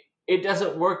 it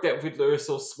doesn't work that Riddler is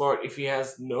so smart if he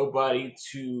has nobody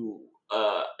to,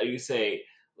 you say,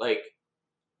 like,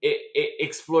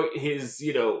 exploit his,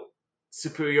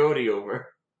 superiority over.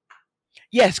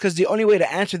 Yes, because the only way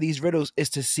to answer these riddles is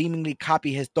to seemingly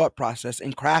copy his thought process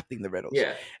in crafting the riddles.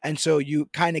 Yeah. And so you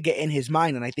kind of get in his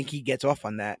mind, and I think he gets off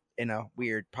on that in a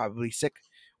weird, probably sick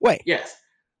way. Yes.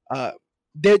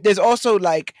 There's also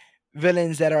like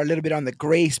villains that are a little bit on the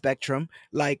gray spectrum,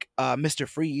 like Mr.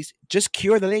 Freeze. Just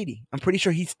cure the lady. I'm pretty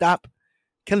sure he'd stop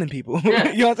killing people.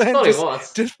 Yeah, you know what I'm saying?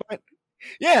 Just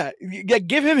yeah,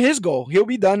 give him his goal. He'll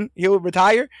be done. He'll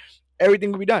retire.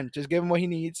 Everything will be done. Just give him what he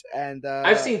needs. And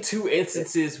I've seen 2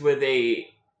 instances where they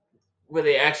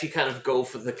actually kind of go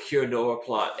for the cure Noah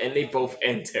plot, and they both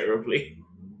end terribly.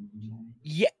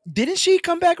 Yeah, didn't she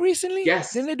come back recently?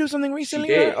 Yes. Didn't they do something recently?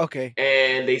 She did. Okay.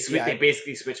 And they they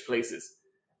basically switched places.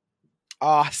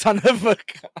 Oh, son of a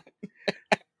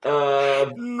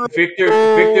no.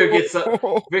 Victor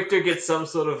gets some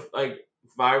sort of like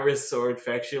virus or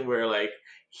infection where like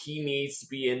he needs to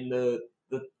be in the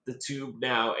tube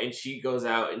now, and she goes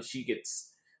out and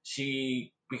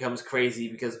she becomes crazy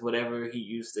because whatever he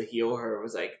used to heal her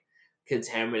was like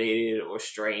contaminated or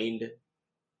strained.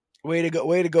 Way to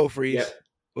go, Freeze. Yep.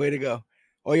 Way to go.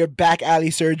 All your back alley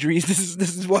surgeries.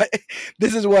 This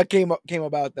is what came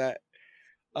about that.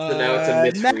 So now it's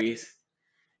a myth Freeze.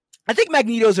 I think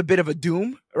Magneto's a bit of a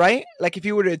doom, right? Like if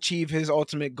he were to achieve his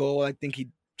ultimate goal, I think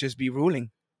he'd just be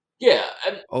ruling. Yeah,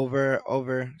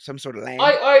 over some sort of land.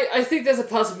 I think there's a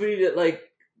possibility that like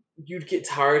you'd get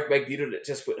tired of Magneto that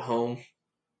just went home.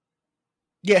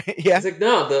 Yeah. It's like,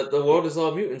 no, the world is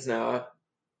all mutants now.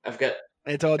 I've got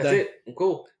it's all done. It. I'm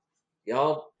cool.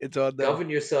 Y'all, it's all done. Govern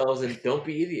yourselves and don't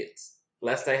be idiots,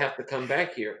 lest I have to come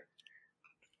back here.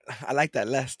 I like that,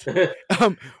 lest.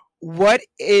 What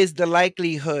is the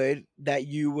likelihood that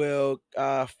you will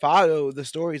follow the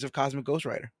stories of Cosmic Ghost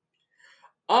Rider?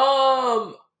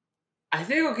 I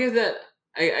think I'll give that.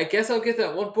 I guess I'll give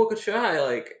that one book a try.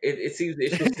 Like it seems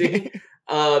interesting.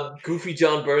 Goofy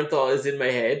John Bernthal is in my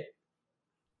head.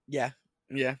 Yeah.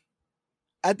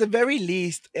 At the very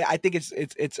least, I think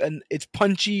it's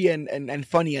punchy and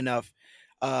funny enough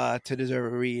to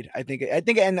deserve a read. I think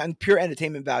and pure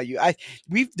entertainment value.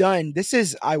 We've done this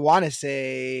is I want to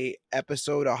say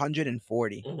episode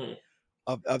 140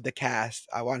 of the cast.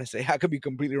 I want to say I could be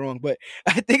completely wrong, but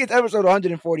I think it's episode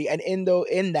 140. And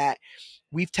in that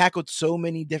we've tackled so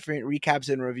many different recaps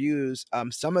and reviews.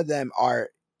 Some of them are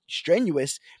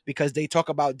strenuous because they talk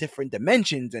about different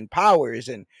dimensions and powers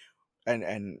and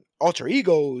alter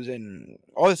egos and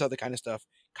all this other kind of stuff.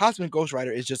 Cosmic Ghost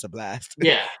Rider is just a blast.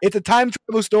 Yeah. It's a time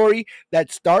travel story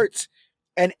that starts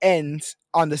and ends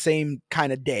on the same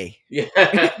kind of day.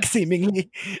 Yeah.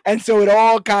 Seemingly. And so it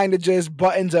all kind of just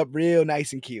buttons up real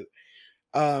nice and cute.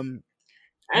 And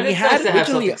it's nice to have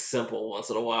something simple once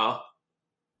in a while.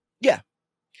 Yeah.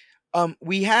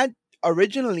 We had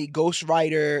originally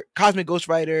Cosmic Ghost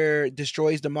Rider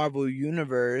destroys the Marvel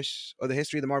Universe, or the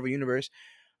history of the Marvel Universe,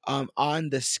 on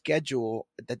the schedule.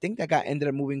 I think that got ended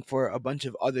up moving for a bunch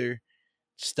of other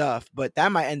stuff, but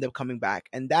that might end up coming back.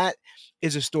 And that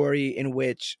is a story in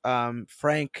which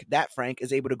Frank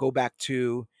is able to go back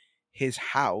to his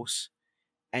house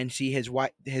and see his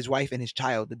wife and his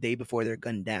child the day before they're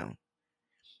gunned down.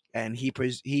 and he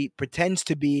pretends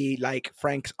to be like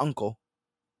Frank's uncle,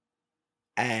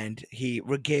 and he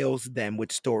regales them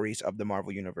with stories of the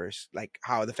Marvel universe, like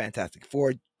how the Fantastic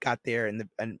Four got there,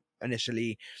 and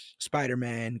initially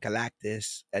Spider-Man,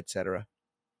 Galactus, etc.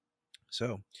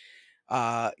 So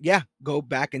yeah, go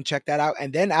back and check that out.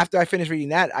 And then after I finish reading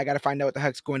that, I got to find out what the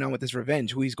heck's going on with this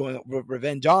revenge. Who he's going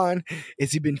revenge on?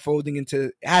 Has he been folded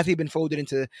into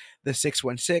the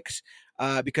 616?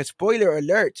 Because spoiler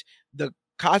alert, the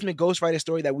Cosmic Ghost Rider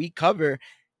story that we cover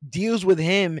deals with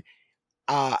him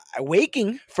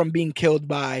awaking from being killed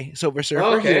by Silver Surfer.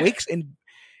 Oh, okay.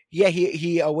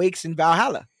 He awakes in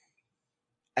Valhalla,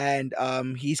 and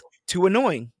he's too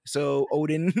annoying. So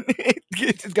Odin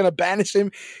is gonna banish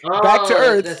him back to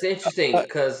Earth. That's interesting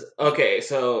because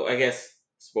so I guess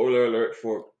spoiler alert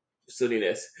for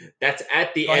silliness. That's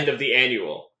at the end of the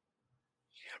annual.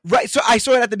 Right, so I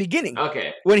saw it at the beginning.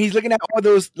 Okay. When he's looking at all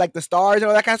those, like, the stars and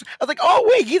all that kind of stuff. I was like, oh,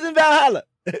 wait, he's in Valhalla.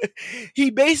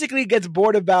 He basically gets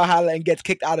bored of Valhalla and gets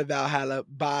kicked out of Valhalla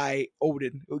by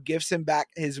Odin, who gives him back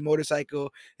his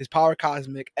motorcycle, his power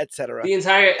cosmic, etc. The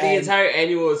entire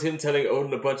annual is him telling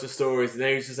Odin a bunch of stories, and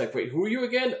then he's just like, wait, who are you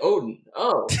again? Odin.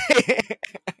 Oh.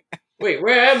 Wait,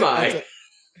 where am I?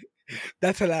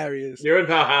 That's hilarious. You're in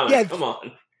Valhalla. Yeah, come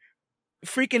on.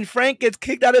 Freaking Frank gets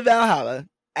kicked out of Valhalla.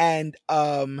 And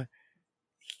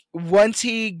once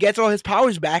he gets all his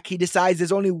powers back, he decides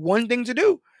there's only one thing to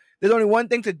do. There's only one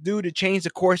thing to do to change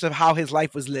the course of how his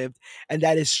life was lived, and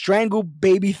that is strangle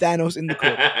baby Thanos in the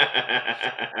court.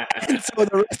 And so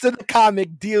the rest of the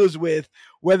comic deals with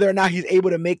whether or not he's able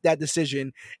to make that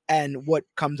decision and what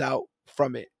comes out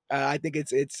from it. I think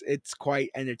it's quite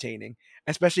entertaining,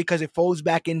 especially because it folds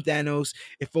back in Thanos.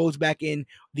 It folds back in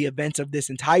the events of this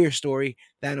entire story.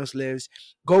 Thanos lives.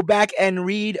 Go back and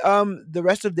read the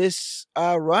rest of this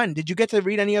run. Did you get to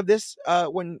read any of this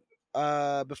when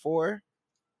before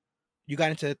you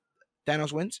got into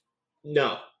Thanos Wins?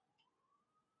 No.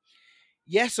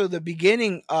 Yeah, so the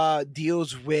beginning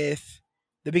deals with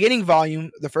the beginning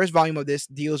volume. The first volume of this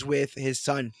deals with his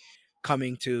son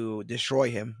coming to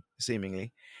destroy him,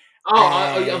 seemingly.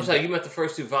 I'm sorry. You meant the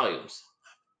first two volumes.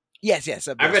 Yes.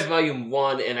 I read volume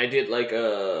 1, and I did like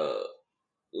a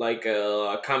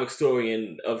comic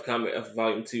story of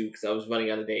volume 2 because I was running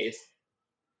out of days.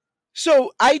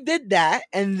 So I did that,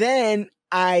 and then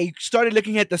I started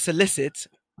looking at the solicits.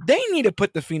 They need to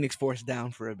put the Phoenix Force down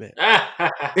for a bit.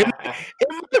 in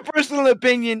my personal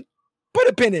opinion, put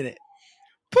a pin in it.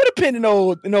 Put a pin in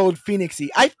old Phoenixy.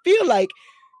 I feel like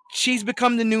she's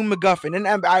become the new MacGuffin, and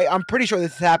I'm pretty sure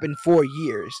this has happened for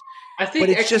years. I think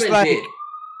it's X-Men just like did.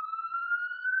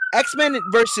 X-Men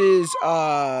versus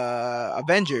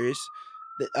Avengers.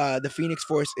 The Phoenix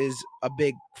Force is a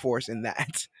big force in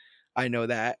that. I know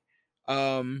that.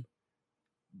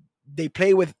 They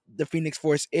play with the Phoenix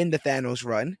Force in the Thanos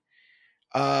run.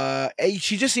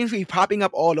 She just seems to be popping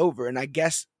up all over, and I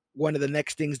guess one of the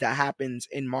next things that happens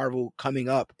in Marvel coming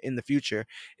up in the future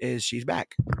is she's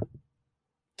back.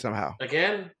 Somehow.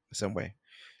 Again? Some way.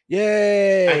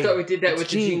 Yay! I thought we did that with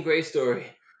the Jean Grey story.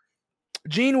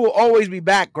 Jean will always be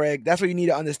back, Greg. That's what you need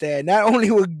to understand. Not only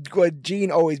will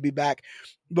Jean always be back,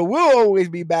 but we'll always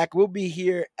be back. We'll be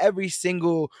here every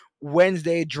single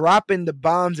Wednesday, dropping the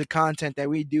bombs of content that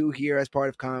we do here as part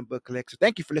of Comic Book Click. So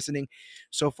thank you for listening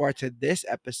so far to this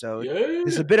episode. Yeah.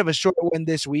 This is a bit of a short one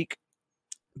this week,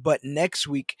 but next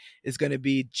week is going to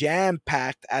be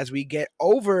jam-packed as we get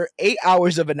over 8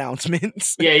 hours of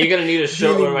announcements. Yeah, you're going to need a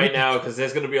short one right now because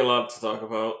there's going to be a lot to talk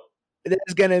about.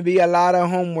 There's going to be a lot of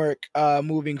homework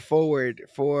moving forward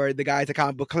for the guys at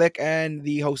Comic Book Click and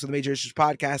the host of the Major Issues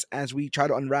podcast as we try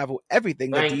to unravel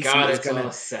everything that DC is going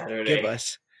to give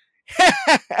us.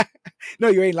 No,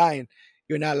 you ain't lying.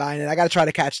 You're not lying. And I got to try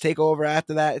to catch Takeover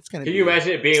after that. It's going to Can you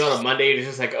imagine it being on a Monday and it's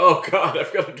just like, oh, God,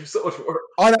 I've got to do so much work.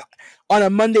 On a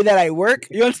Monday that I work,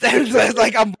 you understand? So it's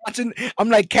like I'm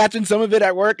like catching some of it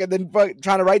at work and then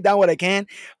trying to write down what I can.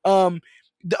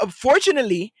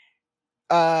 Fortunately,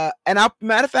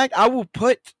 matter of fact, I will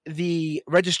put the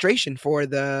registration for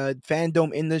the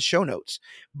fandom in the show notes.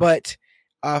 But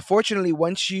fortunately,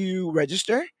 once you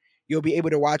register, you'll be able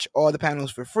to watch all the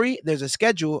panels for free. There's a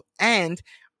schedule, and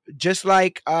just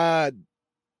like the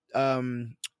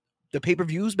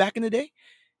pay-per-views back in the day,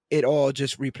 it all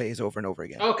just replays over and over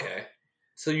again. Okay.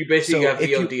 So you basically got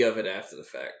VOD of it after the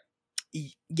fact.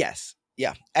 Yes.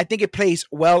 Yeah. I think it plays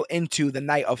well into the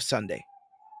night of Sunday.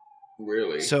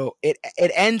 Really? So it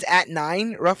ends at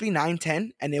 9, roughly 9:10,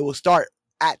 and it will start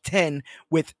at 10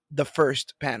 with the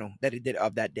first panel that it did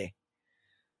of that day.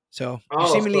 So you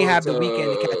seemingly have the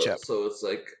weekend to catch up. So it's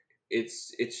like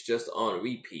it's just on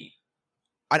repeat.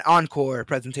 An encore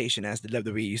presentation, as the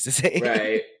WWE used to say.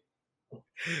 Right.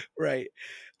 Right.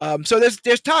 So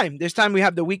there's time. There's time. We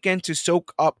have the weekend to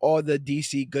soak up all the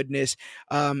DC goodness.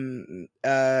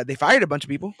 They fired a bunch of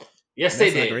people. Yes,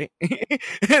 they did.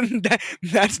 Not great.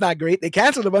 That's not great. They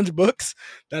canceled a bunch of books.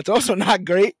 That's also not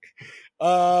great.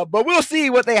 But we'll see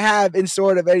what they have in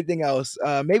sort of anything else.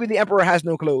 Maybe the Emperor has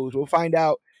no clothes. We'll find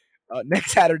out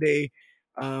next Saturday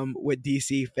with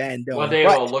DC fandom. One day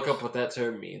I'll look up what that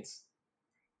term means.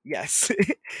 Yes.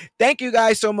 Thank you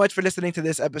guys so much for listening to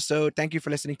this episode. Thank you for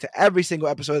listening to every single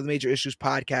episode of the Major Issues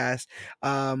podcast.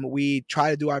 We try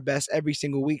to do our best every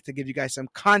single week to give you guys some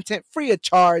content free of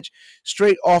charge,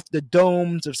 straight off the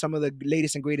domes of some of the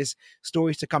latest and greatest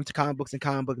stories to come to comic books and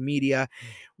comic book media.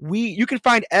 You can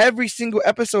find every single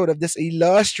episode of this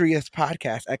illustrious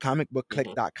podcast at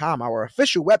comicbookclick.com, our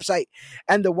official website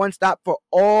and the one stop for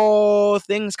all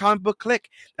things Comic Book Click.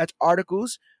 That's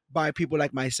articles by people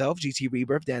like myself, GT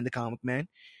Rebirth, Dan the Comic Man.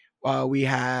 We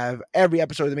have every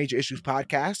episode of the Major Issues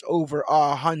podcast, over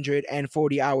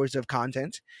 140 hours of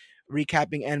content,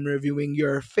 recapping and reviewing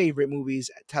your favorite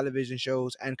movies, television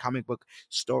shows, and comic book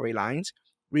storylines.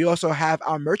 We also have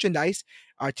our merchandise.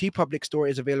 Our TeePublic store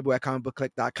is available at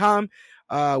comicbookclick.com,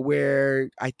 where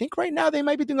I think right now they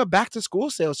might be doing a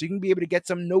back-to-school sale, so you can be able to get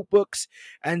some notebooks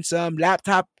and some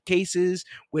laptop cases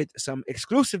with some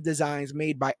exclusive designs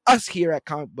made by us here at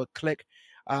Comic Book Click.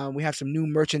 We have some new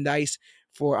merchandise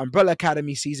for Umbrella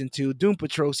Academy Season 2, Doom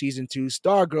Patrol Season 2,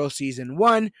 Stargirl Season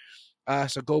 1.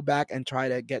 So go back and try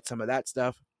to get some of that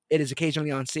stuff. It is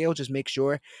occasionally on sale. Just make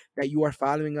sure that you are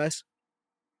following us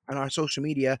on our social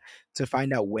media to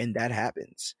find out when that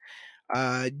happens.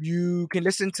 You can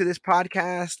listen to this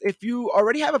podcast if you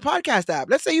already have a podcast app.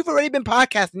 Let's say you've already been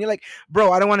podcasting. You're like,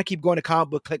 bro, I don't want to keep going to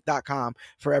comicbookclick.com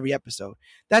for every episode.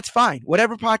 That's fine.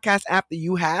 Whatever podcast app that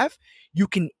you have, you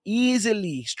can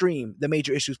easily stream the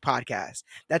Major Issues podcast.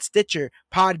 That's Stitcher,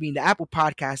 Podbean, the Apple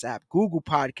Podcast app, Google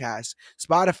Podcasts,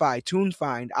 Spotify,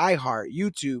 TuneFind, iHeart,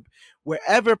 YouTube,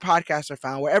 wherever podcasts are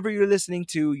found, wherever you're listening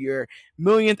to your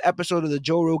millionth episode of the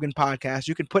Joe Rogan podcast,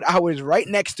 you can put ours right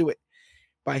next to it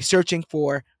by searching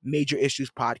for Major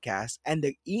Issues Podcast. And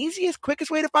the easiest,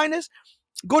 quickest way to find us,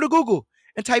 go to Google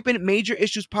and type in Major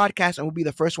Issues Podcast, and we'll be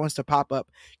the first ones to pop up,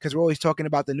 because we're always talking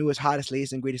about the newest, hottest,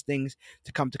 latest, and greatest things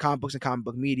to come to comic books and comic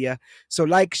book media. So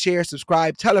like, share,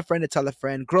 subscribe, tell a friend to tell a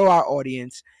friend, grow our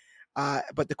audience.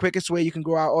 But the quickest way you can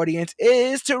grow our audience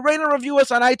is to rate and review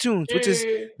us on iTunes, which is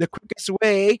the quickest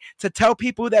way to tell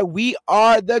people that we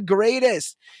are the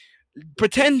greatest.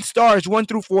 Pretend stars 1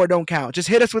 through 4 don't count. Just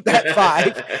hit us with that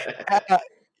 5.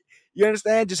 You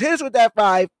understand? Just hit us with that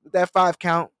 5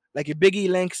 count, like your Biggie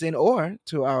Langston, or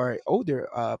to our older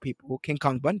people, King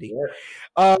Kong Bundy.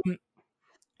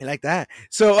 Like that.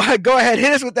 So go ahead,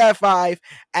 hit us with that 5,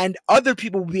 and other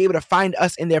people will be able to find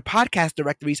us in their podcast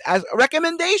directories as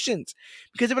recommendations.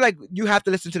 Because if like, you have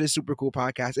to listen to this super cool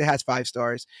podcast, it has 5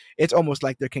 stars. It's almost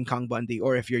like they're King Kong Bundy,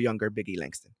 or if you're younger, Biggie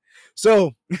Langston.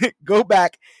 So go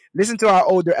back, listen to our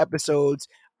older episodes.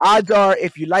 Odds are,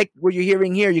 if you like what you're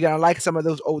hearing here, you're going to like some of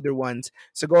those older ones.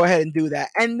 So go ahead and do that.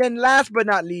 And then last but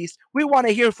not least, we want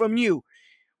to hear from you.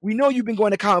 We know you've been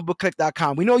going to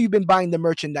comicbookclick.com. We know you've been buying the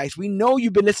merchandise. We know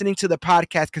you've been listening to the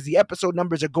podcast because the episode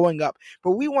numbers are going up.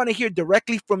 But we want to hear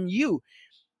directly from you.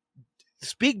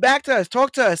 Speak back to us.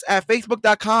 Talk to us at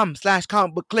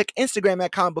facebook.com/comicbookclick, Instagram at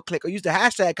comicbookclick, or use the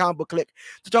hashtag comicbookclick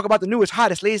to talk about the newest,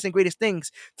 hottest, latest, and greatest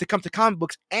things to come to comic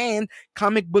books and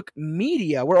comic book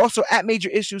media. We're also at Major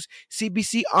Issues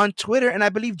CBC on Twitter, and I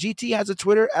believe GT has a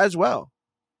Twitter as well.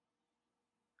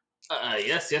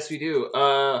 Yes, we do.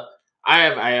 I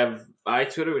have my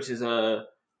Twitter, which is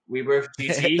Rebirth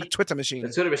GT. The Twitter machine.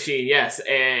 The Twitter machine, yes.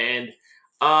 And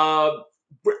we're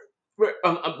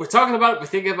talking about it. We're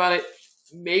thinking about it.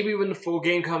 Maybe when the full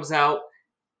game comes out,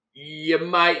 you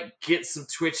might get some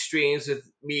Twitch streams with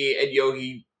me and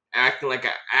Yogi acting like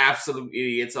absolute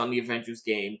idiots on the Avengers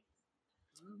game.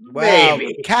 Wow!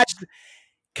 Maybe.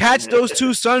 Catch those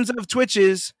 2 sons of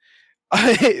Twitches.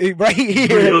 Right here,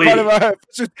 really? Part of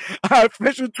our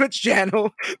official Twitch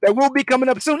channel that will be coming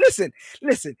up soon. Listen.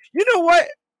 You know what?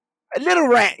 A little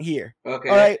rant here. Okay.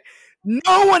 All right.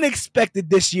 No one expected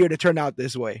this year to turn out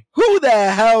this way. Who the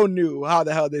hell knew how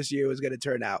the hell this year was going to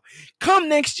turn out? Come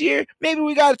next year, maybe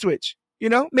we got a Twitch. You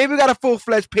know, maybe we got a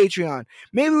full-fledged Patreon.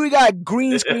 Maybe we got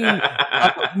green screen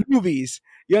movies.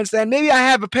 You understand? Maybe I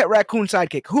have a pet raccoon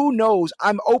sidekick. Who knows?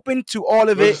 I'm open to all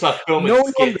of it.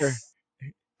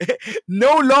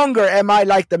 No longer am I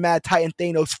like the Mad Titan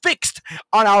Thanos, fixed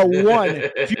on our one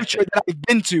future that I've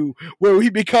been to, where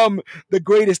we become the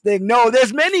greatest thing. No,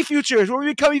 there's many futures where we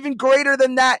become even greater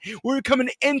than that. We become an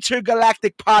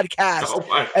intergalactic podcast. Oh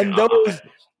my God.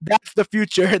 That's the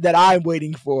future that I'm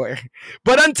waiting for.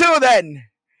 But until then,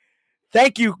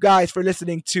 thank you guys for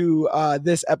listening to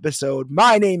this episode.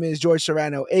 My name is George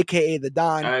Serrano, aka The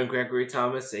Don. I'm Gregory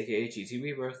Thomas, aka GT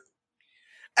Rebirth.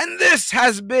 And this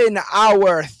has been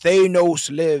our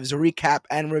Thanos Lives recap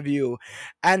and review.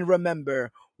 And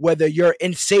remember, whether your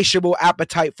insatiable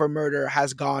appetite for murder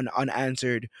has gone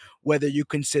unanswered, whether you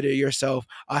consider yourself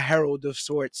a herald of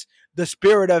sorts, the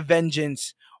spirit of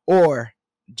vengeance, or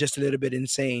just a little bit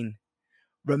insane,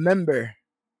 remember,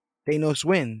 Thanos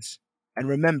wins. And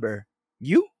remember,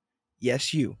 you,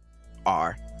 yes, you,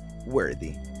 are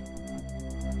worthy.